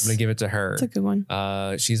 Nice. I'm going to give it to her. That's a good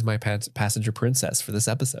one. She's my passenger princess for this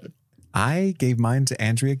episode. I gave mine to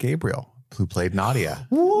Andrea Gabriel, who played Nadia.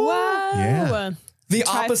 Wow. Yeah. The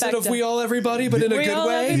opposite of trifecta. We All Everybody, but in a We good all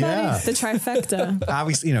way. everybody. Yeah. The trifecta.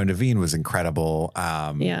 Obviously, you know, Naveen was incredible.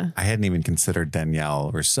 Yeah. I hadn't even considered Danielle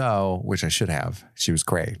Rousseau, which I should have. She was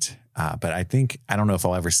great. But I don't know if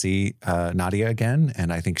I'll ever see Nadia again.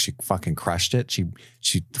 And I think she fucking crushed it.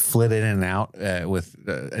 She flitted in and out with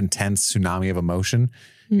intense tsunami of emotion.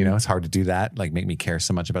 You know, it's hard to do that, like make me care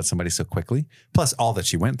so much about somebody so quickly. Plus all that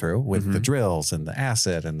she went through with the drills and the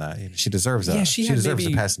acid and she deserves she she had deserves a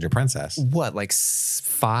maybe- passenger princess. What, like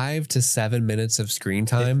 5 to 7 minutes of screen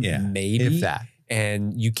time? Yeah, maybe. if that.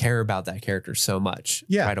 And you care about that character so much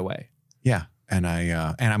right away. Yeah. And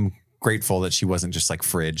I'm grateful that she wasn't just like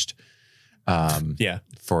fridged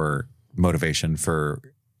for motivation for,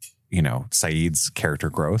 you know, Saeed's character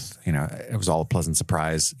growth. You know, it was all a pleasant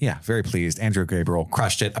surprise. Yeah, very pleased. Andrea Gabriel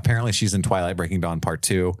crushed it. Apparently she's in Twilight Breaking Dawn Part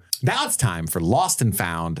 2. Now it's time for Lost and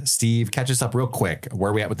Found. Steve, catch us up real quick.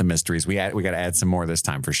 Where are we at with the mysteries? We got to add some more this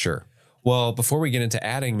time for sure. Well, before we get into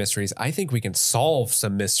adding mysteries, I think we can solve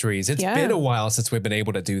some mysteries. It's been a while since we've been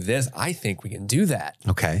able to do this. I think we can do that.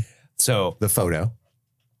 Okay. So The photo.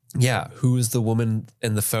 yeah, who is the woman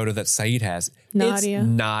in the photo that Saeed has? Nadia. It's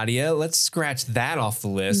Nadia. Let's scratch that off the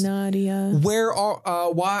list. Nadia. Where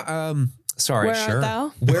are sorry, Where art thou?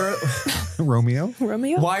 Where Romeo.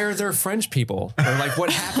 Romeo? why are there French people? Or like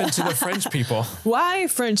what happened to the French people? Why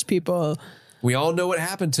French people? We all know what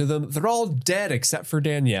happened to them. They're all dead except for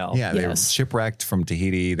Danielle. Yeah, they were Yes. shipwrecked from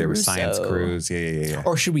Tahiti. They were science Rousseau. crews. Yeah.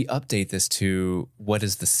 Or should we update this to what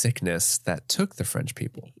is the sickness that took the French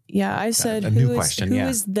people? Yeah, I said a who new is question, who yeah.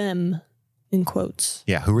 is them in quotes.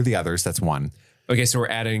 Yeah. Who are the others? That's one. Okay, so we're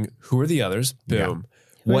adding who are the others? Boom.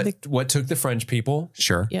 Who are What took the French people?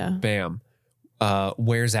 Sure. Yeah. Bam.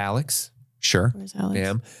 Where's Alex? Sure. Where's Alex?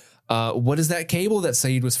 Bam. What is that cable that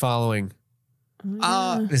Saeed was following?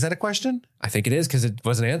 Is that a question? I think it is because it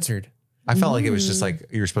wasn't answered. I felt like it was just like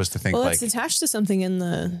you were supposed to think Well, like it's attached to something in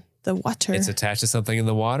the water. It's attached to something in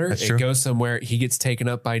the water. That's It true. goes somewhere. He gets taken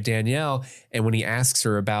up by Danielle. And when he asks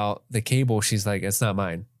her about the cable, she's like, it's not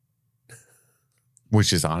mine.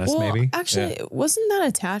 which is honest, well, maybe. actually, wasn't that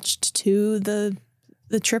attached to the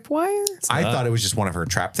tripwire? I thought it was just one of her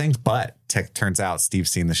trap things, but turns out Steve's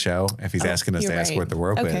seen the show. If he's asking us to You're ask right. what the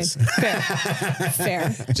rope Okay, is.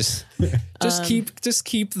 fair. Just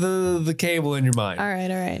keep the cable in your mind. All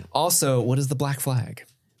right. Also, what is the Black Flag?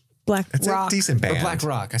 Black It's Rock a decent band. Or Black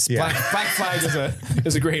Rock. Yeah. Black Flag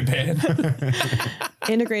is a great band.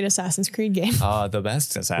 and a great Assassin's Creed game. The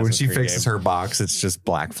best Assassin's When she Creed fixes game. her box, it's just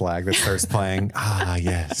Black Flag that starts playing.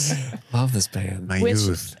 Yes. Love this band. My Which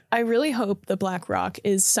youth. I really hope the Black Rock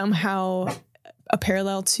is somehow a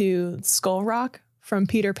parallel to Skull Rock from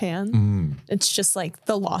Peter Pan. It's just like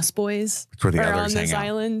the Lost Boys It's where the are others on this hang out.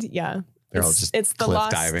 island. Yeah. They're all just it's the cliff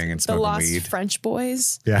lost, diving and the smoking lost weed. French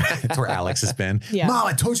boys. Yeah, it's where Alex has been. Yeah. Mom,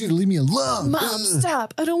 I told you to leave me alone. Mom,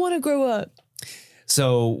 stop! I don't want to grow up.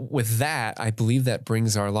 So with that, I believe that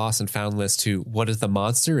brings our lost and found list to what is the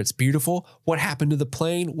monster? It's beautiful. What happened to the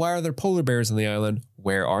plane? Why are there polar bears on the island?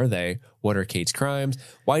 Where are they? What are Kate's crimes?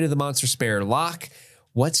 Why did the monster spare Locke?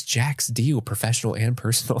 What's Jack's deal, professional and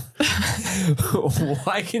personal?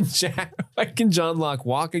 Why can John Locke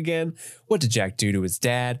walk again? What did Jack do to his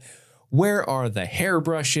dad? Where are the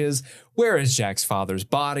hairbrushes? Where is Jack's father's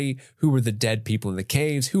body? Who were the dead people in the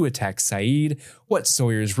caves? Who attacked Saeed? What's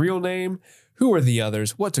Sawyer's real name? Who are the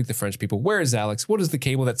others? What took the French people? Where is Alex? What is the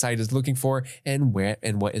cable that Saeed is looking for? And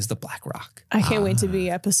what is the Black Rock? I can't wait to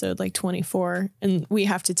be episode like 24, and we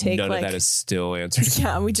have to take None of that is still answered.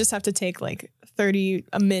 Yeah, we just have to take like 30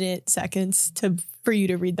 a minute seconds for you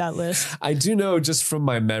to read that list. I do know just from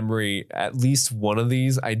my memory, at least one of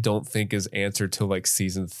these I don't think is answered till like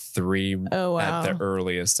season 3 Oh, wow. at the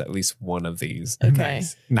earliest. At least one of these. Okay.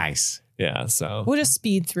 Nice. Yeah. So We'll just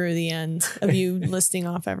speed through the end of you listing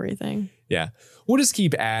off everything. yeah, we'll just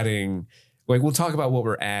keep adding. Like we'll talk about what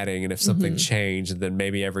we're adding, and if something changed, then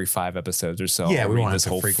maybe every 5 episodes or so, Yeah, I'll we read want this it to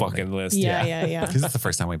whole frequently. fucking list. Yeah. Because it's the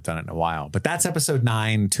first time we've done it in a while. But that's episode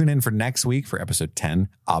 9. Tune in for next week for episode 10,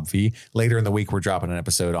 obvi. Later in the week, we're dropping an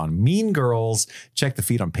episode on Mean Girls. Check the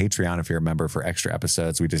feed on Patreon if you're a member for extra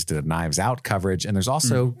episodes. We just did a Knives Out coverage. And there's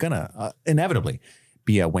also gonna inevitably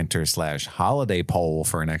be a winter/holiday poll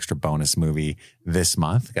for an extra bonus movie this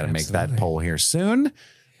month. Got to make that poll here soon.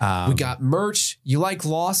 We got merch. You like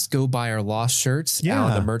Lost? Go buy our Lost shirts out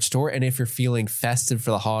of the merch store. And if you're feeling festive for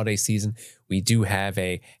the holiday season, we do have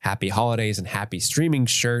a Happy Holidays and Happy Streaming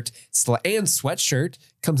shirt and sweatshirt.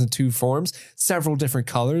 Comes in 2 forms, several different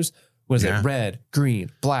colors. Was it red,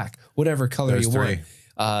 green, black, whatever color Those you 3.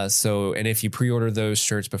 want? And if you pre-order those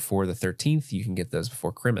shirts before the 13th, you can get those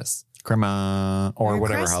before Christmas. Crema or Merry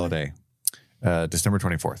whatever Christmas. holiday. December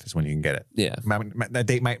 24th is when you can get it. Yeah. That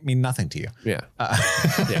date might mean nothing to you. Yeah.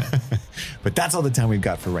 Yeah. But that's all the time we've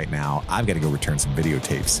got for right now. I've got to go return some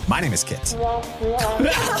videotapes. My name is Kit.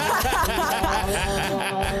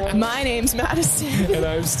 My name's Madison. And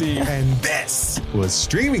I'm Steve. And this was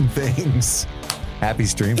Streaming Things. Happy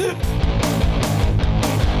streaming.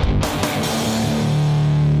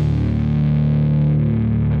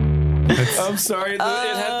 I'm sorry. It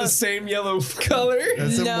had the same yellow color.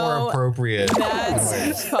 That's a No, more appropriate.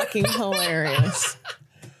 That's fucking hilarious.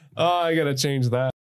 Oh, I got to change that.